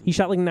putbacks. He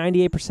shot like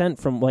 98%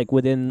 from like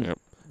within. Yep.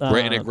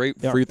 And a great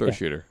free throw yeah.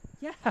 shooter.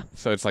 Yeah,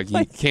 So it's like you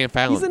Like, can't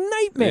foul he's a him.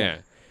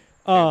 nightmare.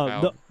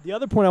 Yeah. The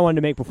other point I wanted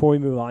to make before we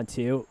move on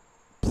to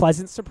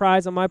pleasant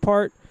surprise on my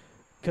part,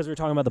 because we were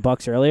talking about the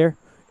Bucks earlier,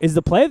 is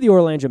the play of the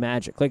Orlando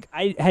Magic. Like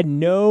I had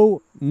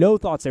no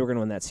thoughts they were going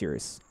to win that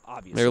series.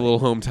 Obviously, They're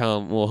little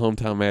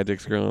hometown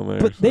Magic's growing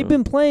there. but so. they've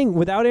been playing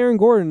without Aaron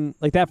Gordon.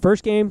 Like that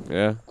first game,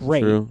 Yeah,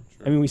 great. True.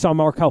 I mean, we saw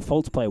Markelle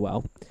Fultz play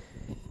well,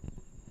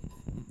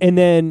 and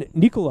then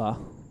Nikola,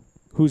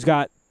 who's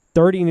got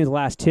 30 in his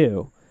last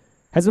 2,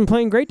 has been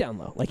playing great down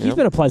low. Like he's Yep.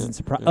 been a pleasant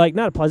surprise. Yeah. Like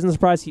not a pleasant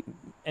surprise.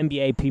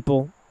 NBA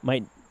people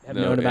might have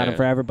known about him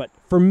forever, but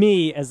for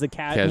me, as the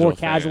more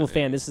casual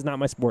fan, this is not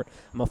my sport.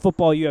 I'm a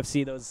football,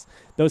 UFC,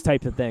 those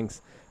types of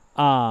things.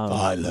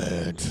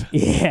 Violent.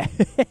 Yeah.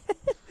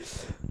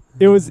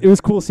 It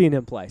was cool seeing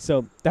him play.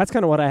 So that's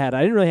kind of what I had.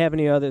 I didn't really have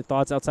any other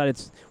thoughts outside.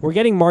 We're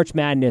getting March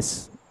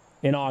Madness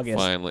in August,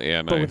 Finally,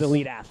 yeah, nice. but with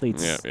elite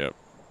athletes Yep.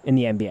 in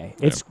the NBA.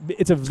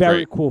 It's a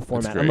very great. cool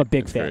format. I'm a great.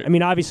 big It's fan. great. I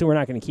mean, obviously we're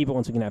not going to keep it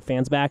once we can have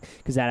fans back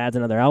because that adds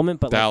another element.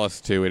 But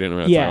Dallas too. We didn't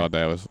really Yeah. talk about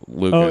Dallas.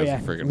 Luka oh is yeah,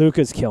 a freaking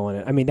Luka's killing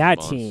it. I mean, that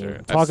monster. team.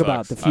 That Talk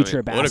about sucks. the future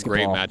of What a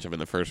great basketball. matchup in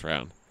the first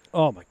round.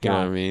 Oh my You know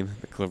what I god. mean?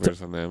 The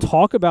Clippers and them.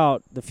 Talk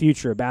about the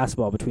future of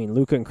basketball between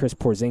Luka and Chris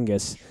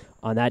Porzingis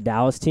on that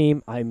Dallas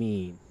team. I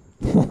mean,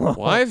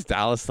 Why is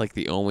Dallas like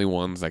the only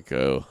ones that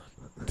go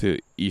to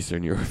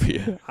Eastern Europe?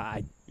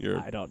 I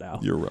don't know.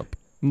 Europe.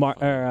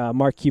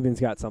 Mark Cuban's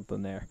got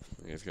something there.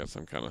 He's got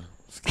some kind of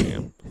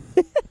scam.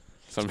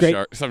 great.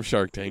 some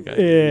Shark Tank.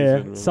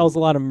 Yeah, sells a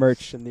lot of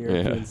merch in the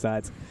European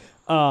sides.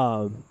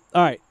 All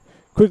right,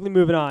 quickly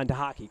moving on to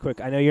hockey.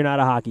 Quick, I know you're not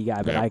a hockey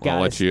guy, but I'll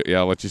let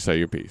you say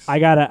your piece. I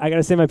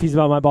gotta say my piece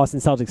about my Boston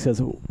Celtics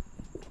because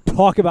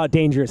talk about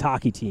dangerous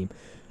hockey team.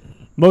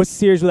 Most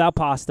series without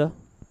Pasta.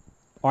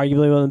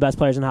 Arguably one of the best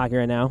players in hockey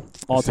right now.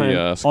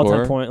 All-time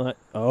scorer? point.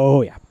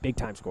 Oh yeah, big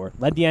time scorer.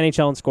 Led the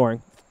NHL in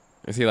scoring.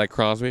 Is he like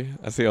Crosby?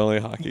 That's the only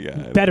hockey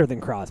guy. Better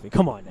than Crosby.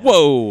 Come on now.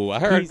 Whoa! I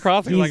heard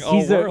Crosby like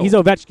all world. He's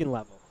Ovechkin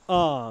level.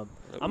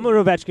 I'm an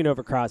Ovechkin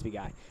over Crosby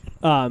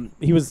guy.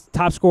 He was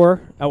top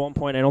scorer at one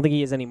point. I don't think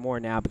he is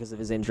anymore now because of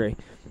his injury.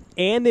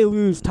 And they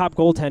lose top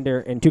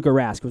goaltender in Tuukka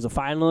Rask, who was a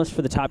finalist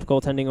for the top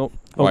goaltending award.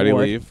 Why did he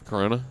leave?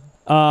 Corona?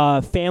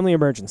 Family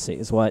emergency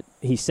is what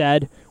he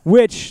said,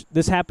 which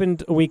this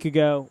happened a week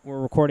ago. We're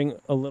recording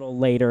a little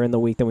later in the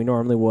week than we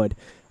normally would.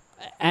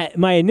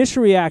 My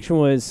initial reaction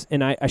was,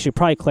 and I should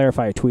probably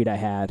clarify a tweet I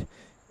had,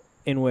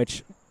 in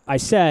which I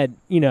said,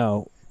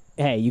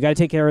 hey, you got to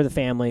take care of the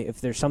family. If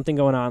there's something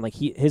going on, like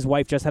his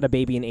wife just had a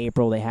baby in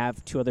April. They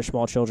have 2 other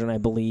small children, I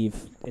believe.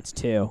 It's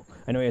 2.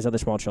 I know he has other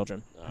small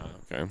children.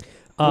 Okay.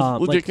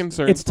 Legit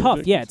concern. It's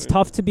tough. Yeah, it's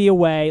tough to be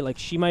away. Like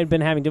she might have been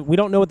having to. We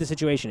don't know what the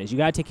situation is. You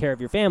got to take care of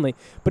your family,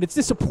 but it's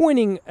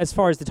disappointing as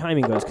far as the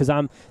timing goes because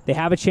they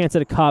have a chance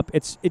at a cup.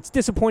 It's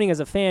disappointing as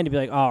a fan to be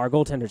like, oh, our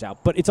goaltender's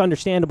out, but it's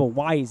understandable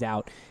why he's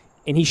out,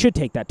 and he should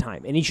take that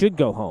time and he should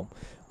go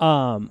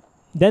home.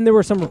 Then there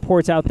were some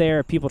reports out there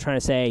of people trying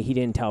to say he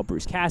didn't tell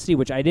Bruce Cassidy,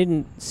 which I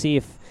didn't see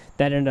if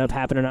that ended up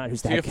happening or not.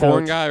 Who's the Is he head a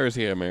foreign coach. guy or is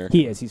he American?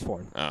 He is. He's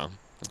foreign. Oh.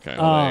 Okay.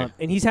 Well,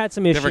 And he's had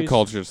some issues. different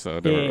cultures, so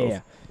different rules.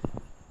 Yeah.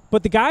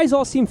 But the guys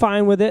all seem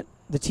fine with it.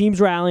 The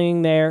team's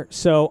rallying there,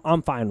 so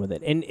I'm fine with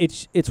it. And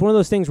it's one of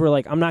those things where,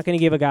 like, I'm not going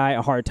to give a guy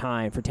a hard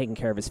time for taking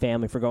care of his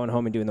family, for going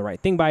home and doing the right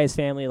thing by his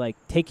family. Like,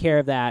 take care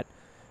of that.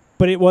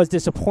 But it was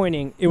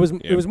disappointing. It was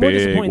more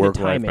disappointing the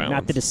timing,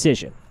 not the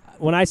decision.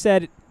 When I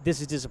said this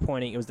is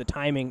disappointing, it was the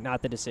timing,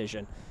 not the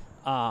decision.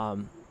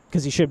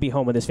 Because he should be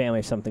home with his family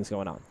if something's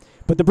going on.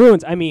 But the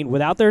Bruins, I mean,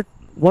 without the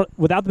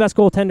best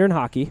goaltender in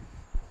hockey,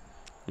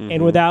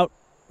 and without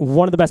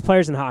one of the best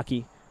players in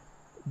hockey,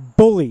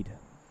 bullied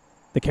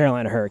the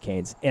Carolina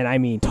Hurricanes. And I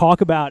mean,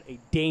 talk about a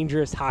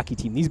dangerous hockey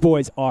team. These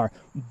boys are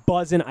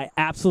buzzing. I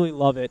absolutely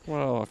love it.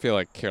 Well, I feel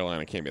like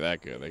Carolina can't be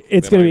that good.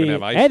 It's going to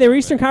be. Hey, they were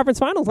Eastern Conference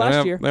Finals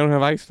last year. They don't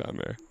have ice down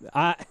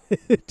there.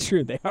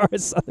 True, they are a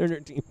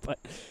Southerner team, but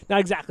not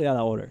exactly how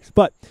that works.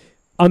 But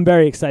I'm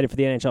very excited for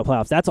the NHL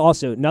playoffs. That's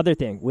also another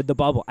thing with the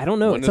bubble. I don't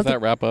know. When does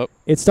that wrap up?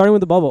 It's starting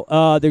with the bubble.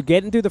 They're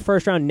getting through the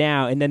first round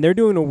now, and then they're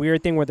doing a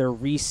weird thing where they're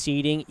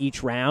reseeding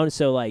each round.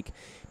 So, like,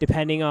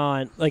 depending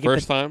on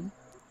first time.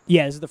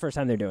 Yeah, this is the first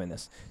time they're doing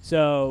this.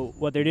 So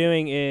what they're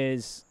doing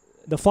is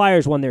the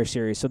Flyers won their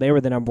series, so they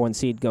were the number 1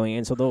 seed going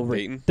in. So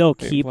they'll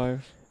keep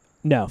Flyers?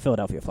 No,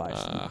 Philadelphia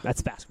Flyers.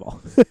 That's basketball,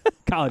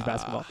 college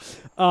basketball.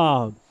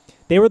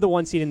 They were the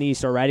 1 seed in the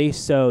East already,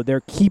 so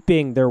they're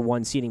keeping their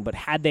 1 seeding. But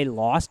had they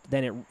lost,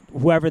 then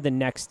whoever the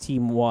next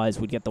team was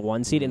would get the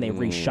 1 seed, and they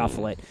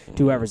reshuffle it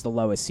to whoever's the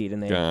lowest seed,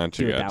 and they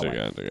do it that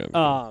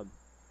way.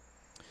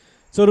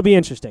 So it'll be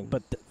interesting,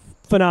 but.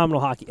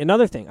 Phenomenal hockey.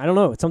 Another thing, I don't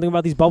know, it's something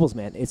about these bubbles,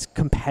 man. It's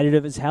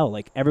competitive as hell.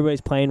 Like,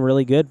 everybody's playing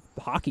really good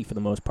hockey for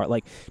the most part.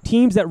 Like,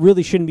 teams that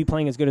really shouldn't be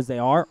playing as good as they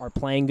are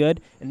playing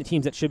good, and the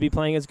teams that should be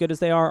playing as good as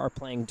they are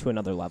playing to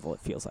another level, it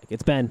feels like.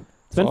 It's been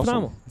awesome.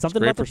 Phenomenal.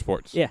 Something great for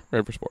sports. Yeah.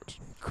 Great for sports.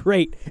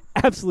 Great.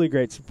 Absolutely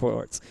great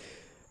sports.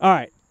 All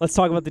right, let's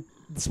talk about the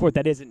sport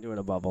that isn't doing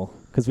a bubble,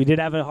 because we did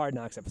have a Hard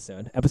Knocks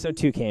episode. Episode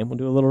 2 came. We'll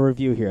do a little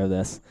review here of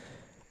this.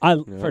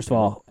 First of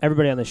all,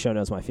 everybody on this show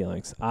knows my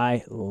feelings.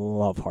 I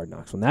love Hard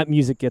Knocks. When that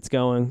music gets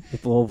going,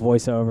 with the little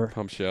voiceover,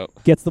 pumps you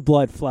up, gets the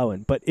blood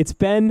flowing. But it's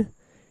been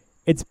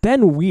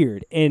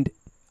weird, and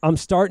I'm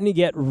starting to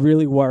get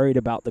really worried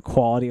about the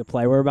quality of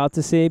play we're about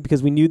to see,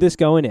 because we knew this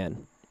going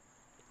in.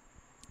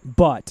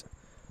 But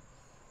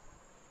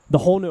the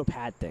whole no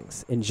pad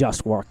things and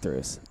just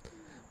walkthroughs,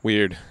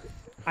 weird.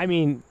 I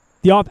mean,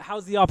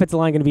 how's the offensive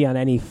line going to be on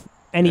any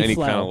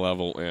flow? Kind of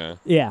level? Yeah.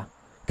 Yeah,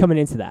 coming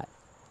into that.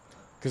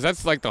 Because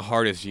that's, like, the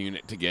hardest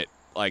unit to get,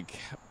 like,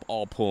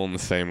 all pulling the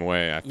same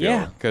way, I feel.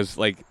 Yeah. Because,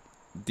 like,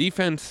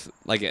 defense,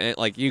 like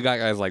you got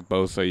guys like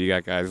Bosa, you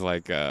got guys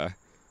like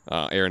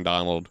Aaron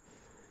Donald.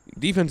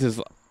 Defense is,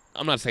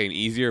 I'm not saying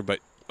easier, but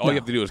all you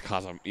have to do is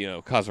cause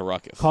a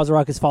ruckus. Cause a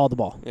ruckus, follow the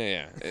ball.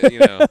 Yeah.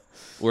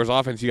 Whereas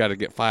offense, you got to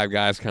get 5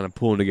 guys kind of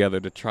pulling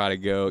together to try to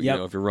go. Yep. You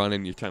know, if you're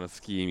running, you're trying to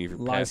scheme. If you're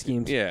a lot of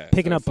schemes. Yeah.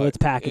 Picking up blitz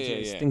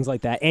packages, things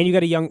like that. And you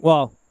got a young,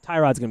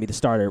 Tyrod's going to be the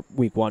starter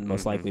week 1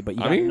 most likely, but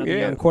you got another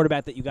young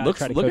quarterback that you got to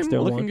try to coach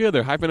their looking good.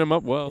 They're hyping him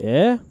up well.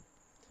 Yeah.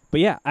 But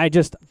yeah, I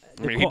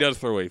mean, he does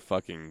throw a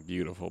fucking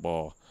beautiful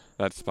ball.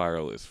 That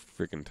spiral is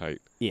freaking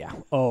tight. Yeah.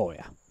 Oh,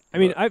 yeah. I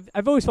mean,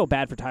 I've always felt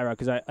bad for Tyrod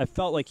because I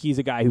felt like he's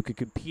a guy who could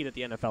compete at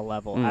the NFL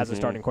level as a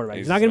starting quarterback.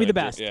 He's not going to be the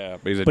best. Yeah,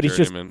 but he's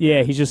just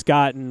he's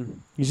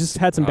just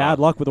had some bad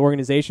luck with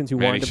organizations who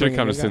wanted to bring him. He should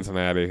come to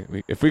Cincinnati.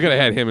 If we could have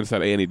had him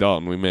instead of Andy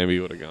Dalton, we maybe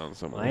would have gone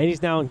somewhere. And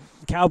he's now in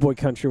Cowboy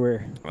country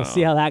where we'll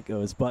see how that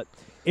goes. But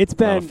it's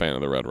been. I'm not a fan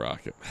of the Red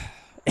Rocket.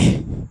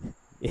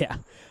 Yeah,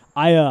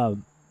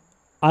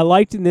 I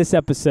liked in this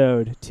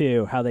episode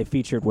too how they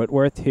featured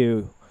Whitworth,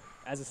 who.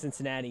 As a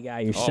Cincinnati guy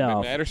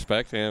yourself. Mad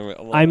respect.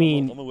 I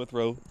mean,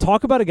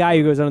 talk about a guy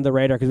who goes under the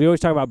radar, because we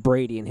always talk about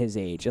Brady and his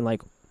age and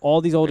like all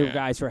these older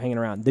guys who are hanging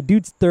around. The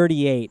dude's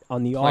 38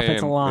 on the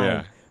offensive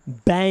line,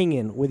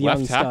 banging with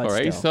young studs.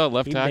 Right? He's still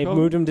left tackle?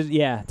 They moved him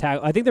to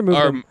tackle. I think they're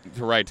moving him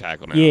to right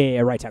tackle now. Yeah,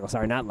 right tackle.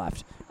 Sorry, not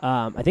left.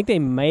 I think they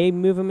may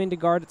move him into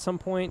guard at some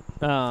point,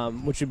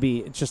 which would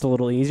be just a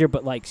little easier.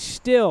 But like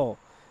still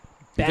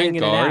banging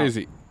it out. Is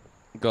he?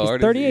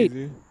 Guard He's 38. Is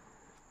easy?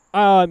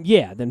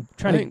 Yeah. Then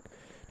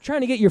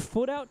trying to get your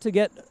foot out to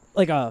get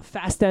like a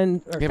fast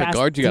end or fast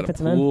guard you got to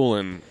pull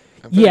end.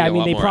 Yeah, I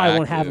mean they probably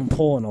won't have him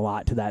pulling a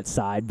lot to that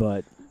side,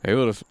 but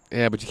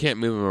but you can't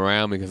move him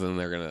around because then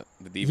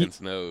the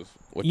defense knows.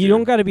 You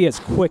don't got to be as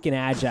quick and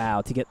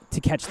agile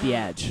to catch the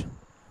edge.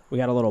 We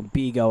got a little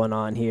bee going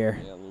on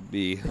here. Yeah, a little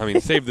bee. I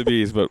mean, save the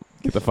bees, but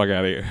get the fuck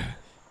out of here.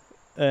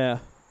 Yeah.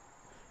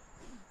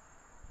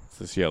 It's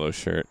this yellow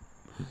shirt.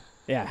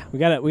 Yeah, we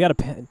got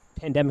a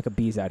pandemic of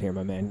bees out here,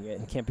 my man.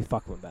 You can't be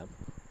fucking with them.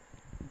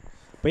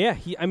 But yeah,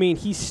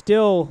 he's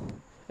still.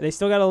 They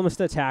still got a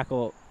almost a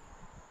tackle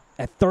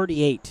at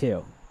 38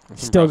 too.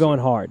 That's still impressive. Going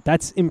hard.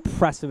 That's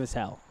impressive as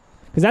hell.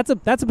 Because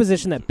that's a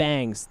position that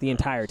bangs the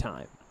entire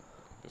time.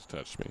 Just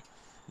touched me.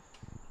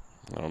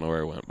 I don't know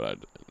where it went, but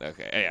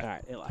okay. Yeah. All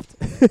right, it left.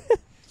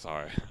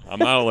 Sorry, I'm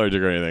not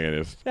allergic or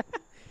anything.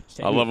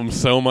 I love him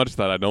so much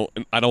that I don't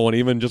want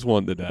even just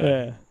one to die.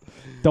 Yeah.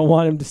 Don't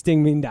want him to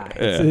sting me and die.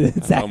 Yeah.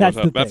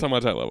 That's how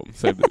much I love him.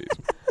 Save the bees.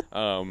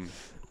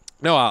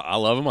 No, I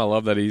love him. I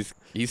love that he's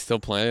still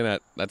playing.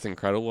 That's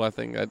incredible. I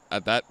think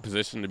at that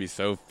position to be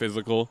so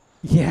physical.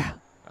 Yeah.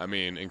 I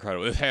mean,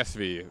 incredible. This has to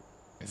be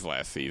his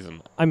last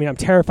season. I mean, I'm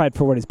terrified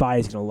for what his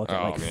body's going to look at,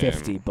 Oh, like man.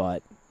 50,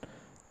 but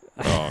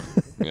Oh,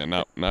 yeah,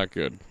 not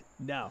good.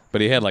 no.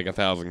 But he had like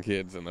 1,000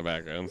 kids in the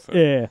background. So.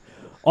 Yeah.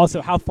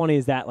 Also, how funny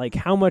is that? Like,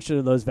 how much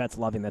are those vets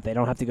loving that they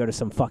don't have to go to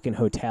some fucking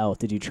hotel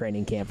to do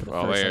training camp for the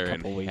Oh, first they're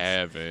couple in weeks?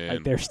 heaven.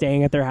 Like, they're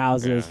staying at their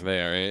houses. Yeah,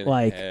 they are in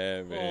like,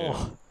 heaven.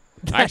 Oh,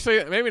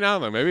 Actually, maybe not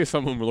though. Maybe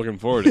some of them are looking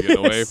forward to getting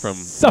away from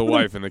Some the of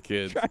them wife and the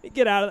kids. trying to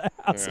get out of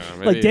the house. Yeah,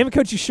 Like, maybe- damn it,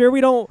 coach, you sure we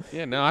don't?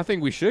 Yeah, no, I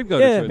think we should go.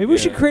 Yeah, to maybe we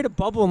should create a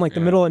bubble in like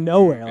the Yeah. middle of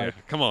nowhere. Yeah,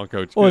 Like, come on,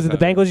 coach. what was it? Good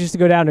The time. Bengals used to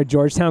go down to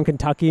Georgetown,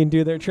 Kentucky, and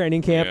do their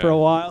training camp for a Yeah.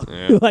 while.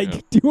 Yeah, like,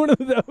 yeah. do one of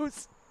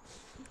those.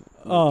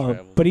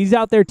 Travel. But he's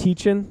out there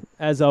teaching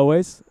as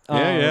always.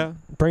 Yeah.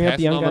 Bring up the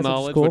Passing young on guys the at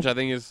knowledge, school. which I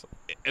think is,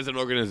 as an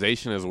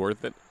organization, is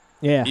worth it.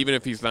 Yeah, Even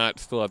if he's not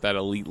still at that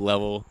elite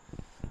level,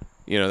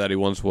 that he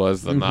once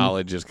was, the Mhm.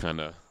 knowledge is kind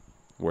of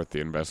worth the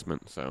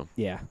investment. So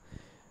yeah.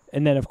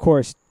 And then of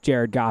course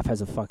Jared Goff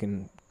has a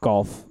fucking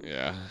golf.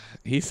 yeah,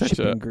 he's such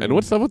Chipping a. green. And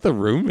what's up with the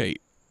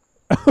roommate?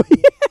 Oh, yeah.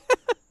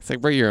 It's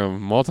like, bro, you're a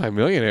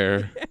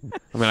multimillionaire.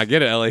 I mean, I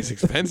get it. LA's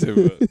expensive,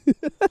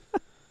 but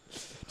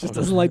Just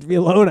doesn't like to be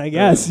alone, I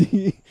guess.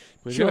 she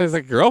has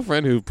a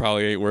girlfriend who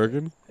probably ain't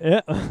working.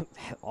 Yeah.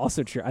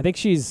 Also true. I think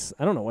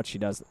I don't know what she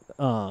does.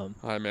 I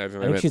imagine I they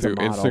think met she's a through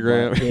model.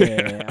 Instagram. but-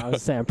 yeah, I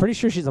was saying, I'm pretty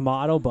sure she's a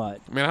model, but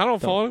I mean, I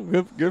don't follow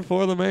him. Good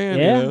for the man.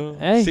 Yeah, You know?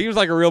 hey. Seems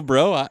like a real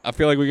bro. I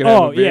feel like we can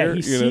have a beer.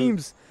 he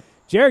seems.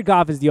 Jared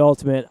Goff is the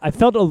ultimate. I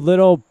felt a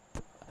little.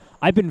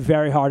 I've been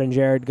very hard on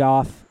Jared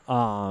Goff.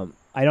 I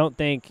don't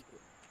think.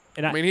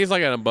 And I mean, he's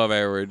like an above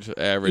average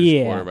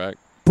Yeah. quarterback.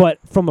 But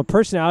from a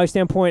personality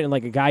standpoint and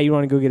like a guy you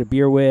want to go get a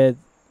beer with,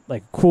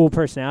 like cool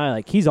personality,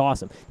 like he's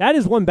awesome. That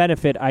is one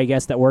benefit, I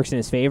guess, that works in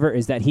his favor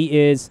is that he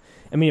is.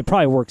 I mean, it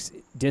probably works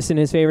in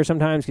his favor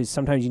sometimes because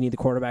sometimes you need the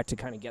quarterback to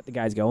kind of get the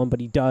guys going. But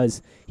he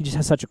does. He just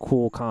has such a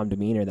cool, calm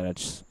demeanor that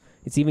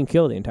it's even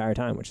killed the entire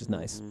time, which is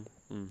nice.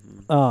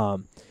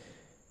 Mm-hmm.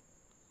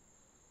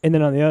 And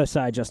then on the other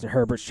side, Justin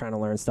Herbert's trying to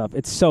learn stuff.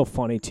 It's so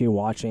funny, too,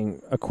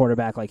 watching a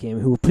quarterback like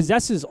him who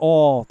possesses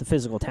all the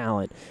physical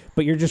talent,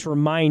 but you're just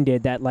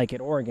reminded that, like,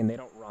 at Oregon, they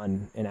don't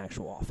run an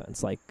actual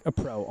offense, like a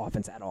pro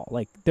offense at all.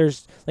 Like,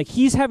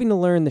 he's having to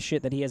learn the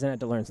shit that he hasn't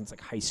had to learn since,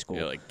 like, high school.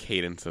 Yeah, like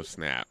cadence of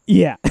snap.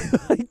 Yeah.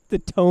 Like, the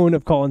tone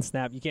of calling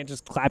snap. You can't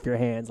just clap your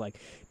hands. Like,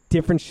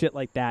 different shit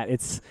like that.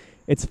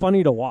 It's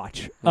funny to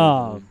watch.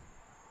 Mhm.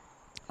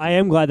 I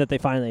am glad that they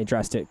finally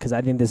addressed it because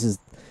I think this is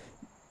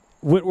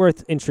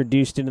Whitworth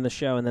introduced it in the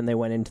show, and then they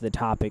went into the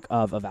topic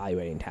of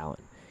evaluating talent.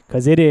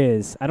 Because it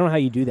is, I don't know how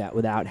you do that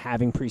without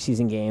having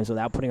preseason games,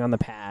 without putting on the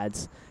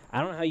pads.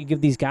 I don't know how you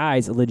give these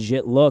guys a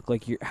legit look,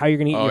 like how you're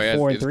going to eat your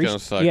 4 and 3. gonna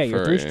suck Your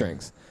for 3 it,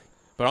 strings.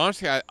 But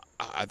honestly, I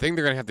think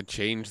they're gonna have to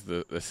change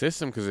the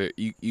system because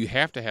you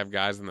have to have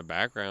guys in the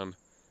background.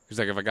 Because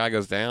like if a guy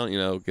goes down,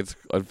 gets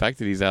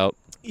infected, he's out.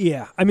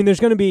 Yeah, I mean, there's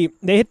going to be.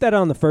 They hit that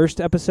on the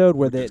first episode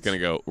where It's gonna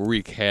go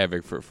wreak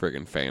havoc for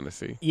friggin'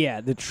 fantasy. Yeah,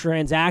 the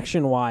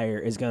transaction wire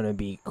is going to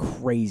be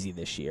crazy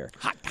this year.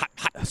 Hot.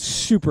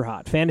 Super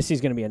hot. Fantasy is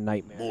going to be a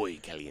nightmare. Muy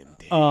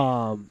caliente.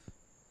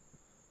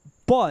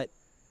 But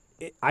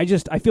I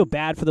feel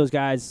bad for those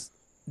guys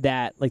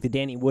that, like the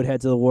Danny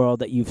Woodheads of the world,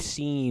 that you've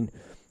seen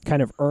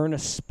kind of earn a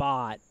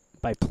spot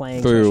by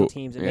playing special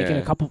teams and making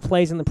a couple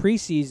plays in the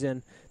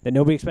preseason that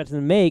nobody expected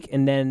them to make,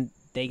 and then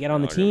they get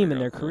on the team and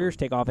their careers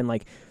take off, and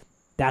like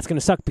that's going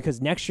to suck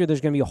because next year there's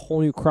going to be a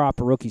whole new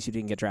crop of rookies who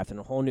didn't get drafted, and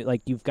a whole new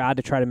you've got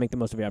to try to make the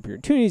most of your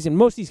opportunities, and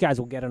most of these guys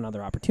will get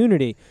another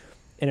opportunity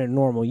in a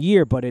normal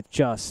year, but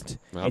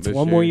it's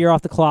one more year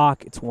off the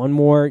clock. It's one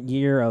more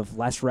year of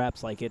less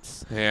reps. Like I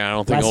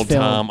don't think old film.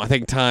 Tom. I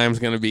think Time's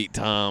gonna beat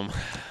Tom.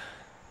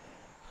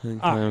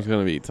 Time's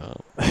gonna beat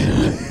Tom.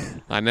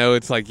 I know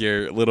it's like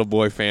your little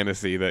boy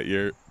fantasy that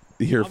your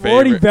I'm favorite.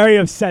 already very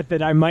upset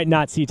that I might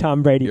not see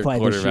Tom Brady your play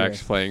this year.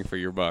 quarterback's playing for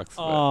your Bucks.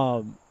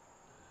 but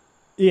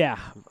Yeah.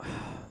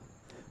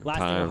 Last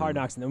thing on Time. Hard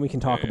Knocks, and then we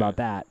can talk Yeah. about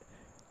that.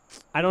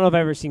 I don't know if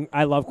I've ever seen.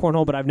 I love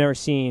cornhole, but I've never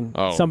seen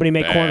Oh, somebody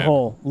make bad.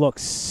 cornhole look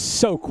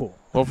so cool.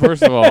 Well,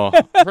 first of all,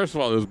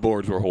 those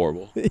boards were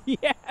horrible.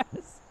 Yes.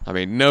 I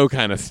mean, no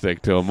kind of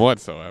stick to them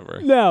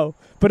whatsoever. No,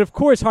 but of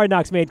course, Hard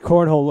Knocks made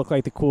cornhole look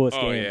like the coolest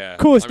Oh game. yeah,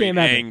 Coolest I mean, game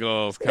ever.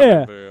 Angles coming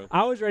Yeah. through.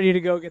 I was ready to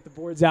go get the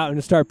boards out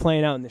and start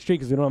playing out in the street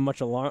because we don't have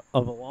much of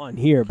a lawn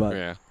here, but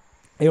Yeah,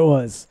 it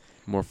was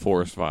more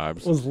forest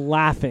vibes.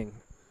 laughing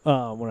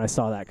when I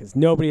saw that because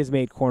nobody has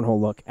made cornhole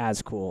look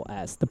as cool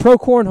as the Pro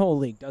Cornhole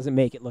League doesn't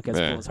make it look as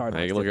cool as Hard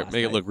Knocks.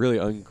 Make it look really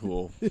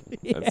uncool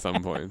at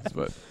some points,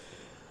 but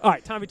All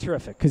right, Tommy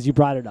Terrific, because you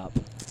brought it up.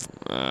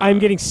 uh, I'm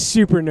getting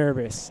super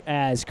nervous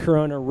as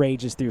Corona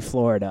rages through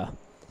Florida.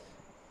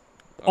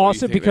 oh,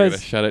 also you think they're because-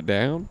 gonna shut it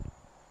down.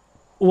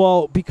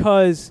 Well,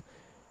 because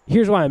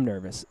here's why I'm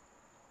nervous.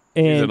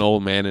 He's And an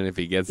old man, and if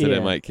he gets it, Yeah.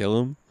 it might kill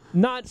him.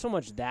 not so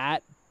much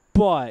that,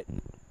 but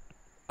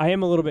I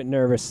am a little bit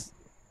nervous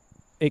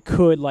it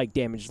could like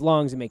damage his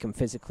lungs and make him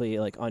physically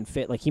like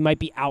unfit. Like he might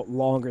be out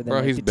longer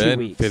than He's the been 2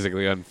 weeks.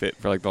 physically unfit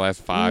for like the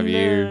last 5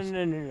 years.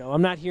 No.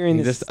 I'm not hearing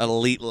this. Just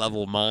elite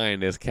level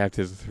mind has kept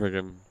his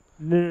friggin'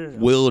 No.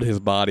 willed his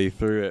body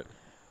through it.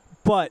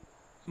 But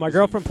my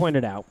girlfriend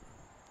pointed out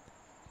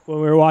when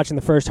we were watching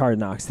the first Hard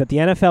Knocks that the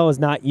NFL is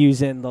not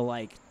using the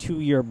like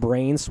 2-year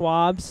brain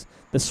swabs.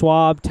 The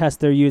swab test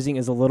they're using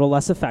is a little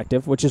less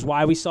effective, which is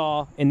why we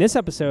saw in this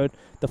episode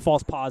the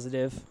false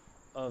positive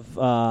of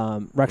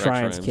Rex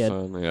Ryan's kid.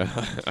 Son,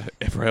 yeah.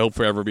 If he'll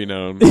forever be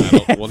known.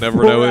 We'll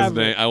never know his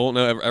name. I won't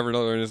ever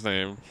know his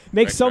name.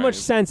 Makes Rex so Ryan. much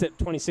sense at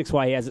 26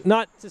 why he hasn't.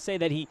 Not to say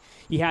that he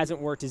hasn't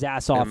worked his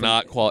ass off. And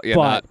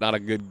not a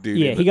good dude.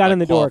 Yeah, he got in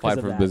the door qualified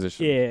because for of the that.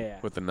 position. Yeah.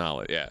 With the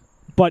knowledge, yeah.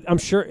 But I'm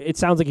sure it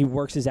sounds like he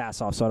works his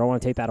ass off, so I don't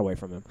want to take that away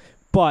from him.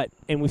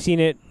 And we've seen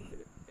it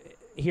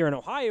here in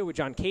Ohio with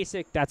John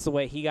Kasich. That's the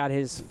way he got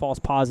his false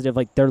positive.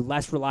 Like, they're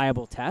less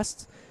reliable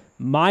tests.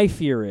 My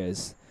fear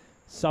is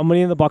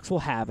somebody in the Bucs will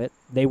have it.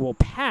 They will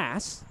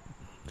pass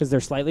because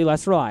they're slightly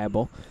less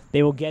reliable.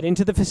 They will get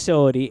into the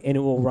facility, and it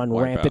will run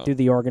rampant through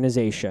the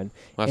organization.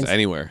 Well, that's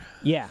anywhere.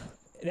 Yeah,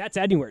 that's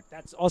anywhere.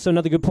 That's also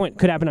another good point.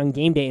 Could happen on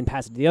game day and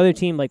pass it to the other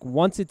team. Like,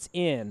 once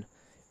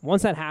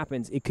that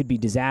happens, it could be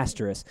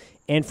disastrous.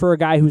 And for a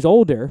guy who's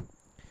older,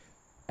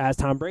 as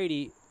Tom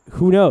Brady,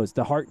 who knows?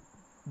 The heart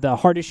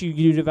issue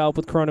you develop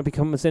with Corona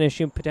becomes an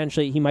issue.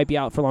 Potentially, he might be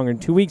out for longer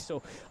than 2 weeks.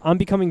 So I'm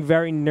becoming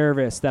very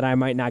nervous that I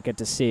might not get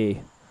to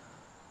see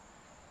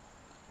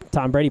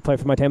Tom Brady play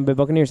for my Tampa Bay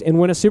Buccaneers and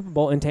win a Super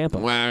Bowl in Tampa.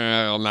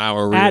 Well,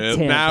 now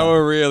Tampa.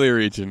 we're really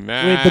reaching.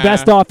 With the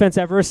best offense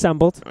ever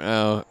assembled.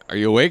 Are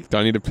you awake? Do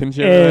I need a pinch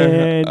over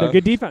there? And a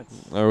good defense.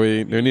 Do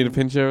we need a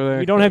pinch over there?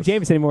 We don't have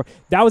Jameis anymore.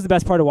 That was the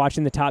best part of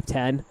watching the top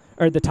 10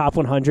 or the top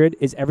 100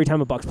 is every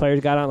time a Bucs player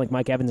got on, like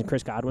Mike Evans and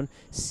Chris Godwin,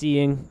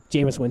 seeing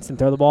Jameis Winston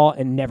throw the ball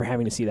and never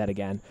having to see that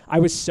again. I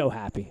was so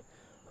happy.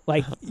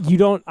 Like,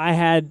 I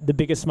had the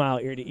biggest smile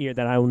ear to ear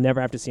that I will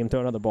never have to see him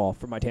throw another ball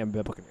for my Tampa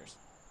Bay Buccaneers.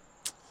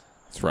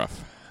 It's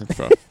rough. It's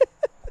rough.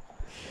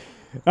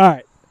 All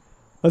right.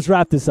 Let's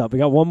wrap this up. We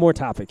got one more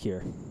topic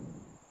here.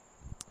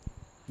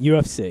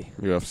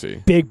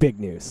 UFC. Big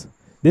news.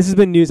 This has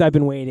been news I've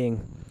been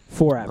waiting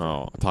forever.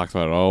 Oh, I talk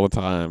about it all the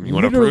time. You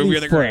want to Literally prove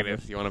you're the forever.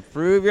 greatest. You want to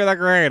prove you're the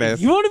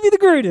greatest. You want to be the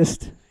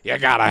greatest. You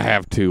gotta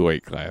have 2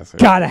 weight classes.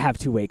 Gotta have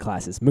 2 weight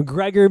classes.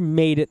 McGregor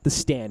made it the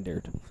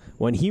standard.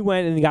 When he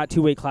went and got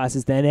 2 weight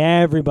classes, then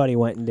everybody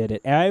went and did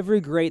it.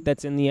 Every great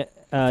that's in the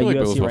I feel like UFC it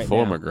was right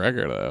before now.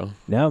 McGregor, though.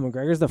 No,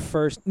 McGregor's the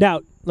first.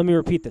 Now, let me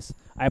repeat this.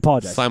 I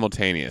apologize.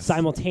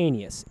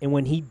 Simultaneous. And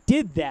when he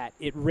did that,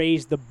 it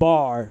raised the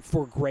bar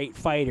for great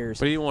fighters.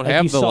 But he won't Like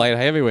have you the saw- light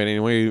heavyweight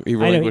anyway. He I know, he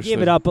relinquished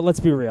gave it up, but let's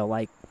be real.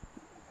 Like,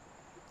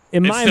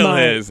 in my still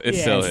mind, is.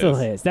 It's still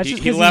his. That's He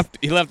just 'cause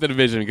left the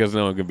division because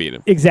no one could beat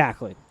him.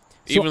 Exactly.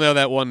 So Even though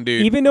that one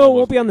dude. even though it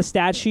won't be on the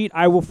stat sheet,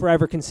 I will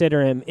forever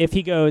consider him if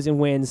he goes and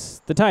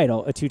wins the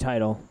title, a 2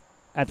 title,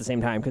 at the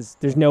same time, because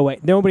there's no way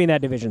nobody in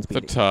that division's It's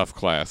a beating. tough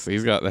class.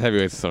 He's got the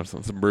heavyweights,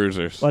 some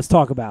bruisers. Let's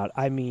talk about.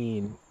 I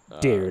mean,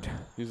 dude.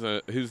 Who's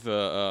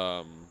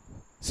the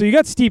So you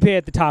got Stipe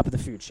at the top of the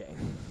food chain.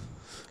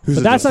 Who's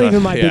But the that's not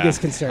even my yeah,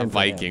 biggest concern A for him.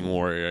 Viking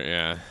warrior,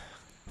 yeah.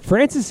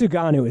 Francis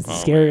Ngannou is the Oh,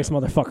 scariest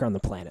motherfucker on the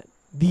planet.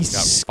 The Got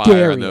scariest.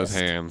 fire in those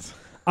hands.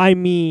 I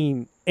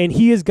mean, and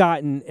he has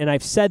gotten, and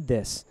I've said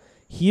this,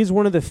 he is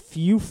one of the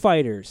few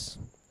fighters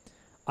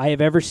I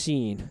have ever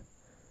seen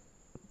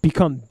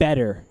become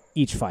better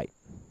each fight.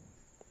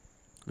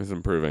 He's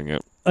improving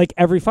it. Like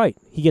every fight,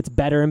 he gets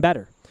better and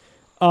better.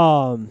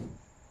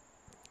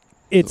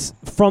 It's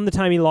from the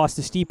time he lost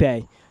to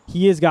Stipe,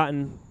 he has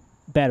gotten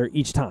better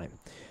each time.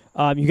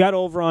 You got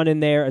Overon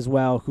in there as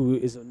well, who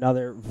is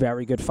another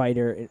very good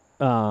fighter.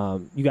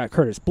 You got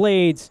Curtis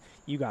Blades.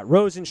 You got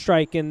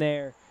Rosenstrike in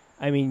there.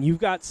 I mean, you've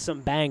got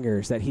some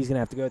bangers that he's going to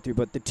have to go through.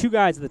 But the 2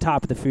 guys at the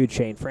top of the food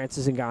chain,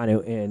 Francis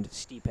Ngannou and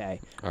Stipe,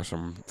 Are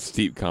some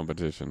steep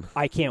competition.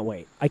 I can't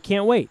wait.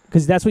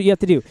 Because that's what you have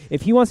to do.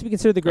 If he wants to be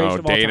considered the greatest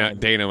of all time,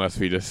 Dana must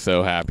be just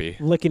so happy.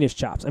 licking his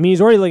chops. I mean, he's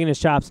already licking his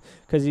chops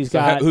because he's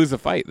got. Who's the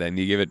fight then?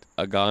 You give it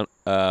a gun.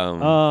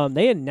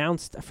 They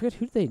announced. I forget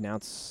who did they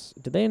announce.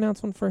 Did they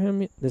announce one for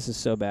him? This is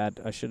so bad.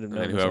 I should have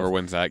known. And whoever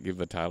wins that, give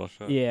the title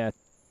shot. Yeah,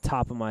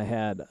 top of my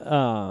head.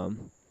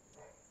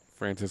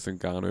 Francis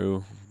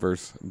Ngannou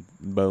versus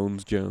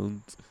Bones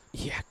Jones.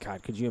 Yeah,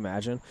 God, could you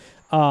imagine?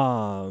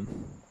 Yeah,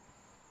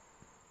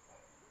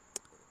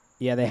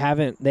 they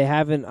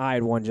haven't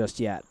eyed one just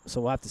yet,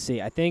 so we'll have to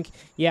see. I think,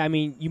 I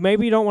mean, you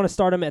maybe don't want to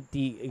start him at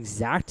the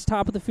exact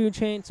top of the food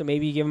chain, so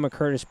maybe you give him a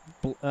Curtis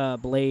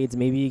Blades,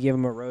 maybe you give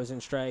him a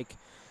Rosenstrike,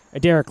 a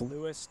Derek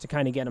Lewis to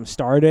kind of get him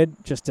started,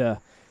 just to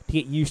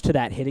get used to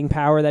that hitting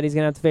power that he's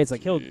gonna have to face.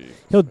 Like he'll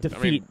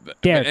defeat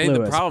Derek Lewis.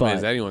 The problem but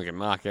is anyone can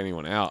knock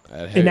anyone out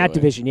in that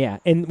division, yeah.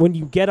 And when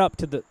you get up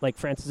to the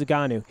Francis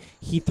Ngannou,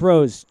 he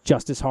throws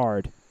just as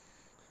hard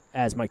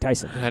as Mike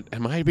Tyson.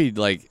 It might be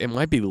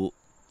a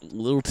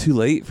little too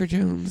late for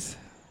Jones.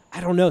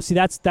 I don't know. See,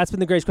 that's been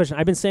the greatest question.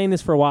 I've been saying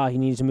this for a while. He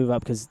needs to move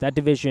up because that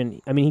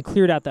division. I mean, he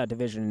cleared out that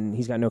division, and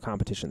he's got no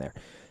competition there.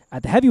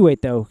 At the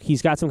heavyweight, though,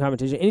 he's got some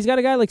competition. And he's got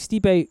a guy like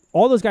Stipe.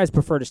 All those guys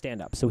prefer to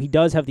stand up. So he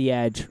does have the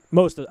edge.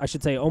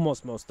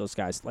 Almost most of those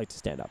guys like to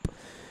stand up.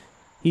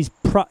 He's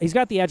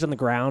got the edge on the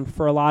ground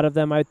for a lot of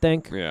them, I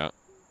think. Yeah.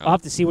 I'll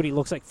have to see what he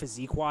looks like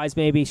physique-wise,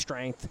 maybe,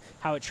 strength,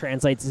 how it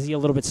translates. Is he a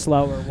little bit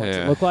slower? What's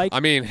it look like? I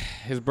mean,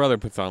 his brother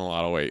puts on a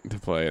lot of weight to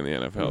play in the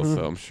NFL,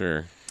 so I'm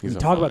sure he's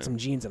talk about some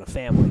genes in a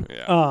family.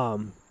 Yeah.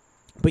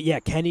 But, yeah,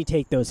 can he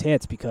take those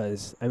hits?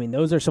 Because, I mean,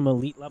 those are some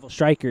elite-level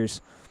strikers.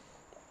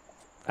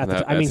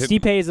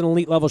 Stipe is an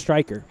elite-level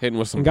striker. Hitting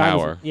with some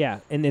power.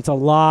 And it's a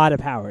lot of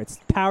power. It's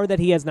power that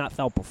he has not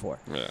felt before.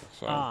 Yeah.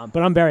 So.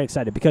 But I'm very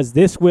excited because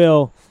this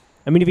will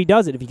 – I mean, if he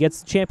does it, if he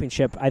gets the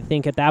championship, I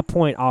think at that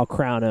point I'll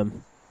crown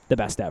him the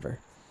best ever.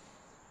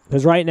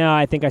 Because right now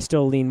I think I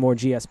still lean more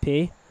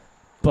GSP.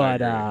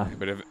 But I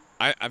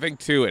think,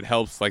 too, it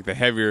helps, like the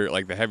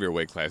heavier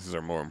weight classes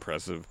are more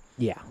impressive.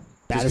 Yeah.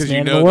 Baddest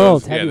man in the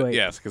world, heavyweight.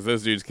 Yes, because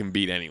those dudes can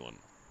beat anyone.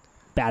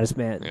 Baddest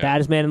man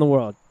in the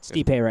world.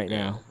 Stipe right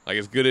now. Like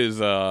as good as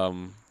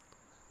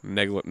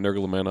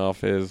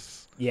Nurmagomedov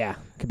is. Yeah,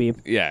 could be.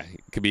 Yeah,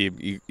 could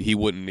be. He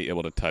wouldn't be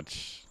able to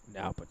touch.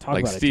 No, but talk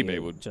like about Stipe a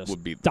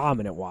would be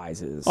dominant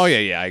wise. Is oh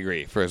yeah, I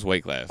agree for his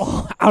weight class.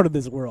 Out of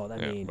this world. I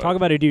mean, talk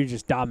about a dude who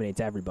just dominates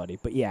everybody.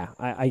 But yeah,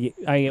 I get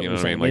what you're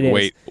saying.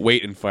 Like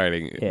weight and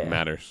fighting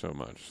matters so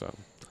much. So.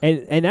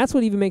 And that's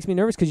what even makes me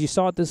nervous because you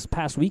saw it this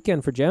past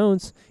weekend for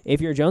Jones. If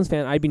you're a Jones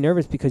fan, I'd be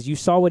nervous because you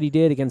saw what he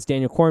did against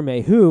Daniel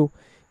Cormier, who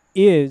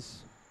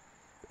is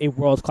a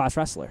world-class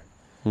wrestler.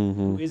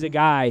 Who is a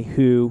guy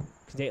who,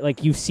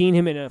 like, you've seen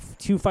him in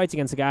 2 fights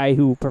against a guy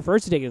who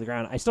prefers to take it to the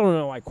ground. I still don't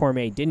know why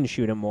Cormier didn't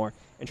shoot him more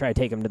and try to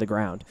take him to the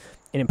ground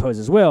and impose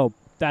his will.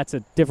 That's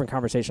a different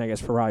conversation, I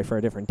guess, probably for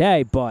a different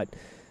day. But,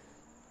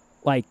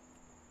 like,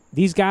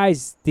 these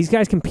guys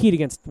compete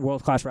against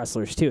world-class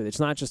wrestlers, too. It's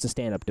not just a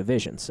stand-up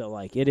division. So,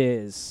 like,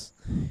 it's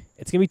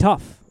going to be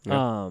tough.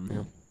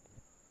 And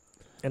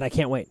I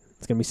can't wait.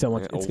 It's going to be so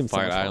much. It's going to be so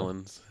much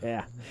Islands. Fun.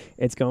 Yeah.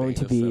 It's going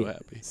to be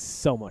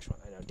so much fun.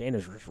 I know.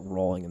 Dana's just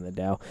rolling in the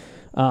dough.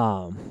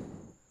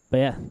 But,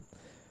 yeah.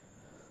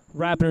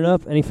 Wrapping it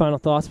up. Any final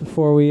thoughts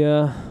before we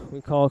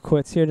call it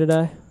quits here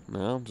today?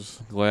 No, I'm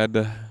just glad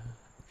to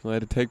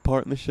take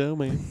part in the show,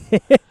 man.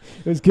 It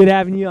was good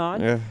having you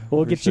on. Yeah,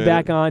 we'll get you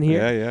back on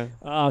here.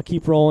 Yeah.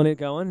 Keep rolling it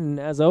going. And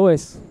as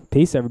always,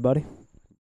 peace, everybody.